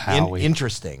 thank you, Howie.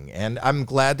 Interesting. And I'm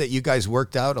glad that you guys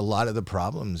worked out a lot of the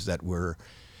problems that were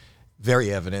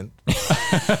very evident.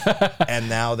 And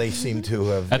now they seem to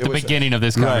have. At the beginning of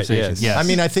this conversation, yes. yes. I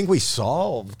mean, I think we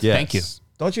solved. Yes. Thank you.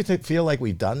 Don't you feel like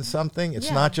we've done something? It's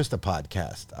Yeah. not just a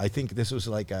podcast. I think this was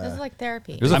like This is like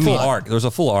therapy. There's a full arc. There's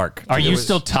a full arc. Are you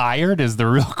still tired? Is the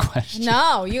real question.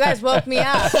 No, you guys woke me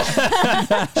up.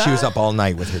 she was up all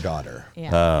night with her daughter.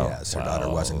 Yeah. Yes, her daughter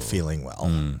wasn't feeling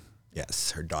well.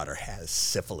 Yes, her daughter has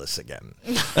syphilis again.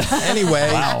 Anyway,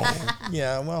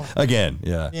 yeah, well, Again,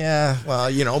 yeah. yeah, well,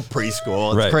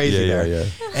 preschool. It's Right, crazy yeah, there. yeah.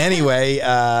 Anyway,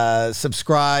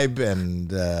 subscribe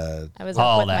and I was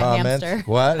All up with my that. Comment. hamster.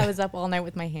 What? I was up all night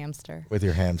with my hamster. with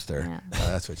your hamster. Yeah.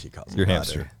 That's what she calls Your her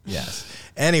hamster. daughter. Yes.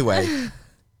 Anyway,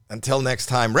 until next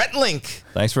time, Rhett and Link.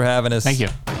 Thanks for having us. Thank you.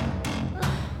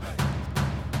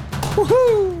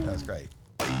 Woohoo! That was great.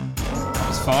 It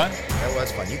was fun. That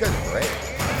was fun. You guys are great.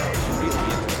 That was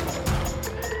really interesting.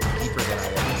 Deeper than I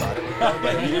ever thought it would go.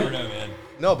 You never know, man.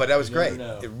 No, but that was great.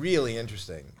 know. Really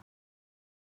interesting.